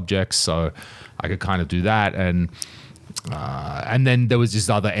some subjects, so I could kind of do that. And then there was this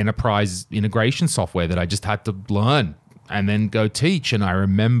other enterprise integration software that I just had to learn and then go teach. And I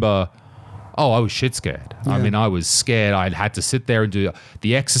remember, I was shit scared. Yeah. I mean, I was scared. I had to sit there and do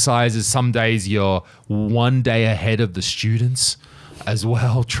the exercises. Some days you're one day ahead of the students as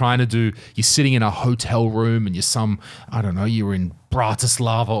well, you're sitting in a hotel room and you're in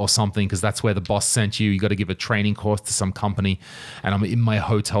Bratislava or something because that's where the boss sent you. You got to give a training course to some company. And I'm in my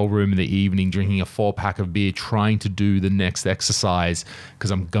hotel room in the evening drinking a 4-pack of beer trying to do the next exercise because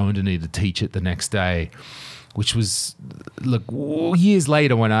I'm going to need to teach it the next day. Which was, years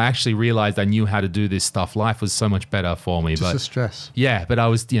later when I actually realized I knew how to do this stuff, life was so much better for me. Just the stress. Yeah, but I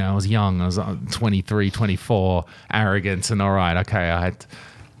was young. I was 23, 24, arrogant, and all right, okay, I had to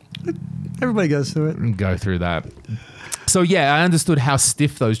everybody goes through it. Go through that. So yeah, I understood how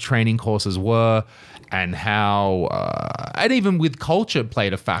stiff those training courses were. and how, and even with culture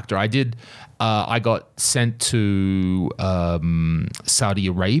played a factor. I got sent to Saudi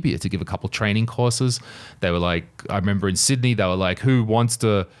Arabia to give a couple training courses. They were like, I remember in Sydney, they were like, who wants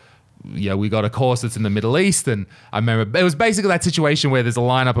to, we got a course that's in the Middle East. And I remember it was basically that situation where there's a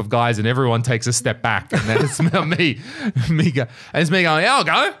lineup of guys and everyone takes a step back. And then it's me going,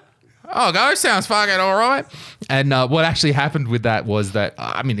 yeah, I'll go. Sounds fucking all right. And what actually happened with that was that,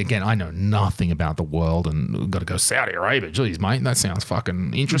 I mean, again, I know nothing about the world and we've got to go Saudi Arabia. Jeez, mate, that sounds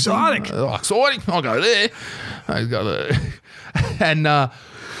fucking interesting. Exciting. I'll go there. And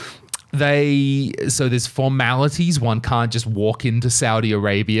so there's formalities. One can't just walk into Saudi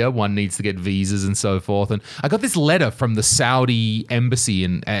Arabia. One needs to get visas and so forth. And I got this letter from the Saudi embassy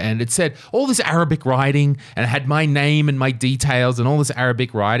and it said all this Arabic writing and it had my name and my details and all this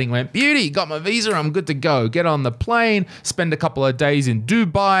Arabic writing. Went, beauty, got my visa. I'm good to go. Get on the plane, spend a couple of days in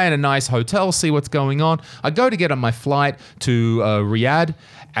Dubai in a nice hotel, see what's going on. I go to get on my flight to Riyadh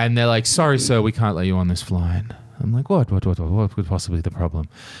and they're like, sorry, sir, we can't let you on this flight. I'm like, what could possibly be the problem?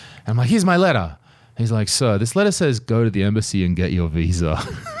 I'm like, here's my letter. He's like, sir, this letter says go to the embassy and get your visa.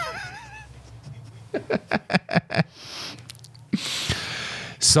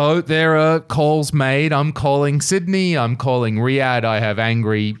 So there are calls made. I'm calling Sydney. I'm calling Riyadh. I have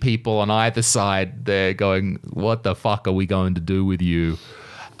angry people on either side. They're going, what the fuck are we going to do with you?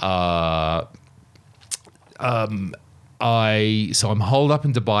 So I'm holed up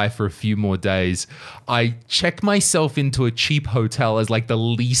in Dubai for a few more days. I check myself into a cheap hotel as like the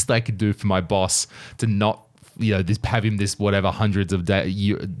least I could do for my boss to not, have him this whatever hundreds of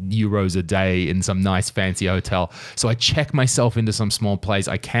euros a day in some nice fancy hotel. So I check myself into some small place.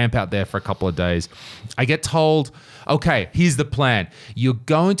 I camp out there for a couple of days. I get told, okay, here's the plan. You're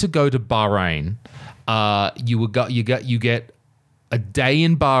going to go to Bahrain. You get a day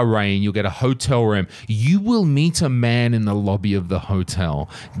in Bahrain, you'll get a hotel room. You will meet a man in the lobby of the hotel.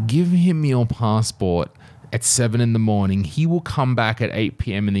 Give him your passport at 7 a.m. He will come back at 8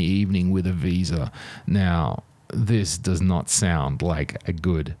 p.m. in the evening with a visa. Now, this does not sound like a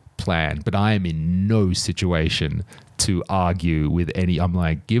good plan, but I am in no situation to argue with any. I'm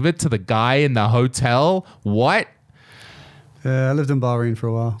like, give it to the guy in the hotel? What? I lived in Bahrain for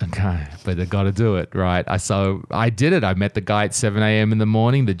a while. Okay, but I got to do it, right? So I did it. I met the guy at 7 a.m. in the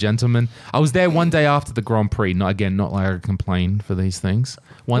morning, the gentleman. I was there one day after the Grand Prix. Not like I complain for these things.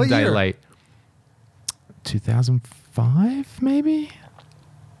 One day late. 2005, maybe?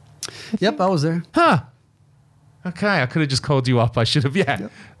 Yep, I was there. Huh. Okay, I could have just called you up. I should have, yeah.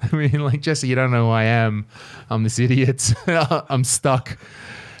 Yep. I mean, like, Jesse, you don't know who I am. I'm this idiot. I'm stuck.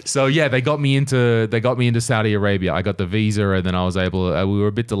 So yeah, they got me into Saudi Arabia. I got the visa, and then I was able. We were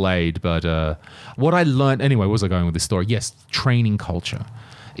a bit delayed, but what I learned anyway. Where was I going with this story? Yes, training culture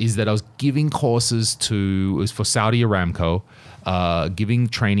is that I was giving courses it was for Saudi Aramco, giving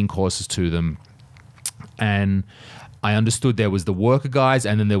training courses to them, and I understood there was the worker guys,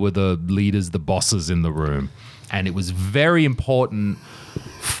 and then there were the leaders, the bosses in the room, and it was very important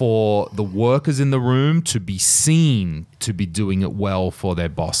for the workers in the room to be seen to be doing it well for their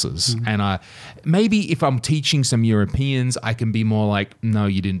bosses. Mm-hmm. And maybe if I'm teaching some Europeans, I can be more like, no,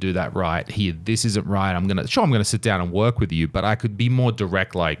 you didn't do that right. Here, this isn't right. I'm going to sit down and work with you, but I could be more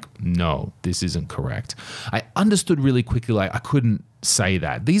direct, like, no, this isn't correct. I understood really quickly, like, I couldn't say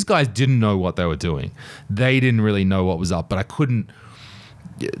that. These guys didn't know what they were doing. They didn't really know what was up, but I couldn't.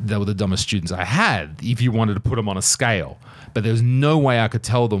 They were the dumbest students I had if you wanted to put them on a scale. But there was no way I could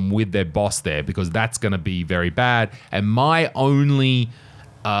tell them with their boss there, because that's going to be very bad. And my only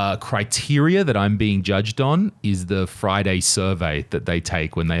criteria that I'm being judged on is the Friday survey that they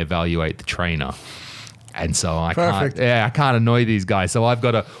take when they evaluate the trainer. And so I can't annoy these guys. So I've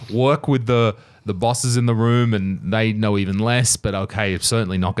got to work with the bosses in the room, and they know even less. But okay, I'm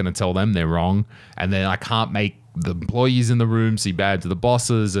certainly not going to tell them they're wrong. And then I can't make the employees in the room see bad to the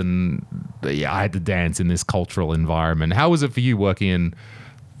bosses, and yeah, I had to dance in this cultural environment. How was it for you working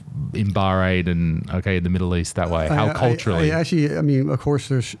in Bahrain and in the Middle East that way? How culturally? I mean, of course,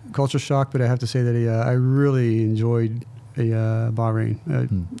 there's culture shock, but I have to say that I really enjoyed Bahrain. I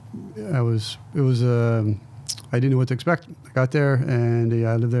didn't know what to expect. I got there and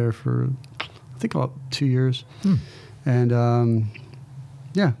I lived there for I think about 2 years, and I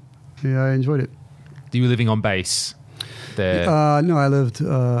enjoyed it. You were living on base there? No, I lived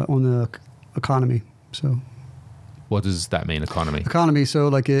on the economy. So, what does that mean, economy? Economy. So,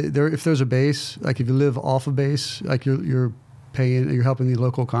 like, if there's a base, like if you live off a base, like you're you're helping the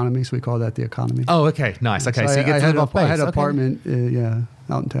local economy. So we call that the economy. Oh, okay, nice. Okay, so you get to live off base. I had an apartment,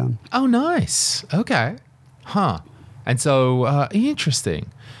 out in town. Oh, nice. Okay, huh? And so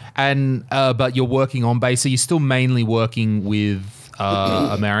interesting. And but you're working on base, so you're still mainly working with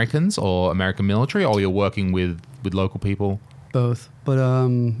Americans or American military, or you're working with local people? Both, but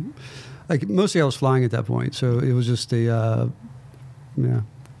like mostly I was flying at that point, so it was just going to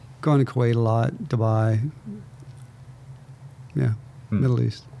Kuwait a lot, Dubai, Middle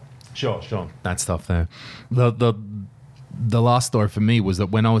East. Sure. That stuff there. The last story for me was that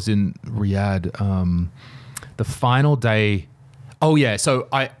when I was in Riyadh, the final day. Oh yeah, so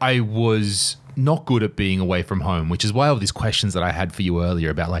I was not good at being away from home, which is why all these questions that I had for you earlier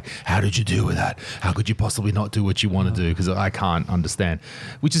about like, how did you deal with that? How could you possibly not do what you want to do? Because I can't understand,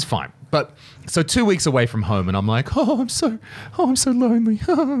 which is fine. But so 2 weeks away from home, and I'm like, I'm so lonely,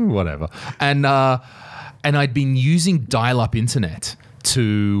 whatever. And I'd been using dial-up internet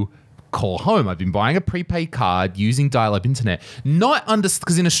to call home. I've been buying a prepaid card using dial-up internet.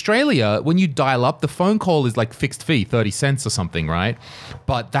 Because in Australia, when you dial up, the phone call is like fixed fee, 30 cents or something, right?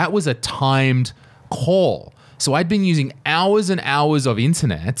 But that was a timed call. So I'd been using hours and hours of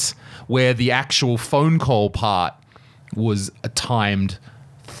internet where the actual phone call part was a timed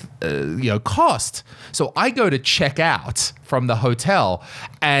cost. So I go to check out from the hotel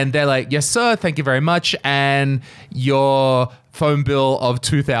and they're like, yes, sir, thank you very much. And your phone bill of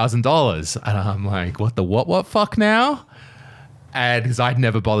 $2,000. And I'm like, what fuck now? And because I'd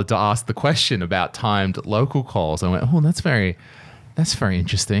never bothered to ask the question about timed local calls. I went, that's very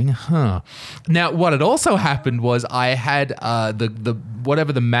interesting, huh? Now, what had also happened was I had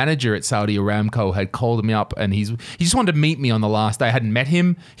the manager at Saudi Aramco had called me up, and he just wanted to meet me on the last day. I hadn't met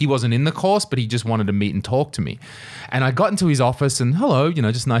him; he wasn't in the course, but he just wanted to meet and talk to me. And I got into his office, and hello,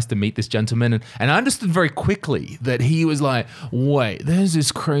 just nice to meet this gentleman. And I understood very quickly that he was like, wait, there's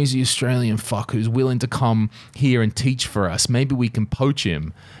this crazy Australian fuck who's willing to come here and teach for us. Maybe we can poach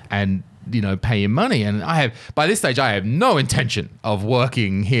him and pay him money. And by this stage, I have no intention of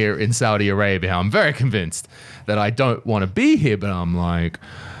working here in Saudi Arabia. I'm very convinced that I don't want to be here, but I'm like,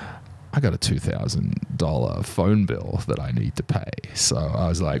 I got a $2,000 phone bill that I need to pay. So I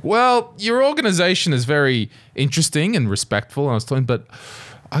was like, well, your organization is very interesting and respectful. And I was telling him, but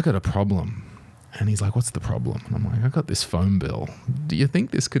I got a problem. And he's like, what's the problem? And I'm like, I got this phone bill. Do you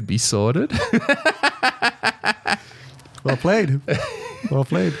think this could be sorted? Well played. Well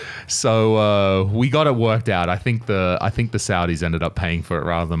played. So we got it worked out. I think the Saudis ended up paying for it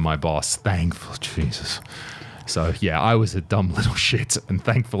rather than my boss. Thankful, Jesus. So yeah, I was a dumb little shit, and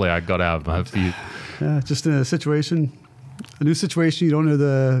thankfully I got out of my few. Yeah, just in a new situation. You don't know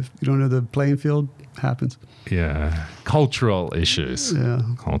the playing field happens. Yeah, cultural issues. Yeah,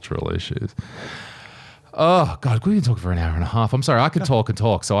 cultural issues. Oh God, we can talk for an hour and a half. I'm sorry, I could talk and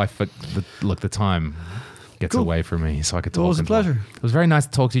talk. So the time gets away from me, so I could talk. Well, it was a pleasure. It was very nice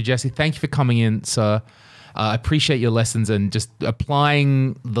to talk to you, Jesse. Thank you for coming in, sir. I appreciate your lessons and just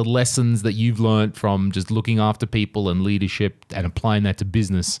applying the lessons that you've learned from just looking after people and leadership and applying that to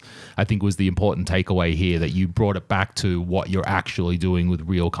business. I think was the important takeaway here, that you brought it back to what you're actually doing with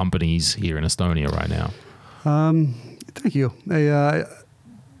real companies here in Estonia right now. Thank you.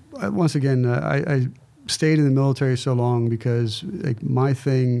 Once again, I stayed in the military so long because my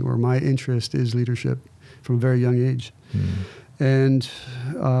thing or my interest is leadership from a very young age. And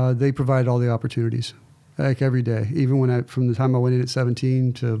they provide all the opportunities, every day. Even from the time I went in at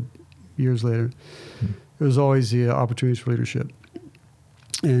 17 to years later, there was always the opportunities for leadership.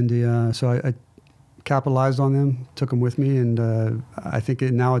 And so I capitalized on them, took them with me, and I think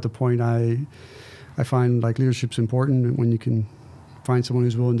now at the point I find leadership's important when you can find someone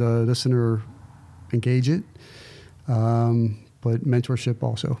who's willing to listen or engage it, but mentorship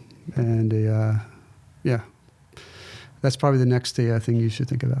also. And that's probably the next thing you should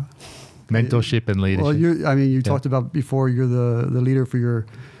think about. Mentorship and leadership. Well, you talked about before, you're the leader for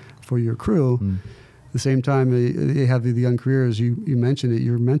your crew. At the same time, they have the young careers. You mentioned it.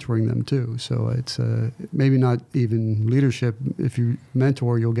 You're mentoring them too. So it's maybe not even leadership. If you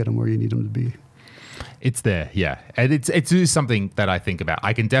mentor, you'll get them where you need them to be. It's there, yeah, and it's something that I think about.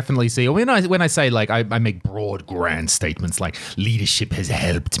 I can definitely see when I say I make broad, grand statements like leadership has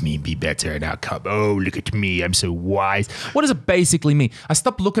helped me be better, and look at me, I'm so wise. What does it basically mean? I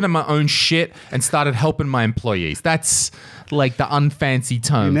stopped looking at my own shit and started helping my employees. That's like the unfancy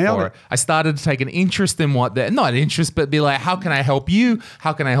term for it. I started to take an interest in not interest, but be like, how can I help you?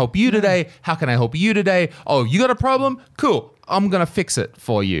 How can I help you today? How can I help you today? Oh, you got a problem? Cool. I'm going to fix it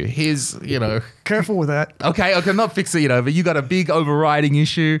for you. Here's, Careful with that. Okay, not fix it, but you got a big overriding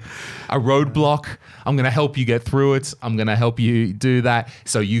issue, a roadblock. I'm going to help you get through it. I'm going to help you do that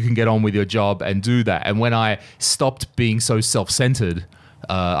so you can get on with your job and do that. And when I stopped being so self-centered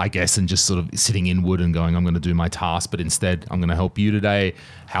I guess, and just sort of sitting inward and going, I'm going to do my task, but instead I'm going to help you today.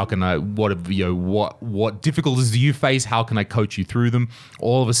 How can I, what difficulties do you face? How can I coach you through them?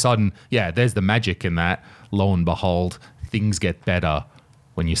 All of a sudden, yeah, there's the magic in that. Lo and behold, things get better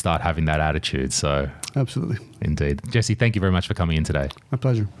when you start having that attitude. So absolutely. Indeed. Jesse, thank you very much for coming in today. My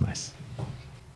pleasure. Nice.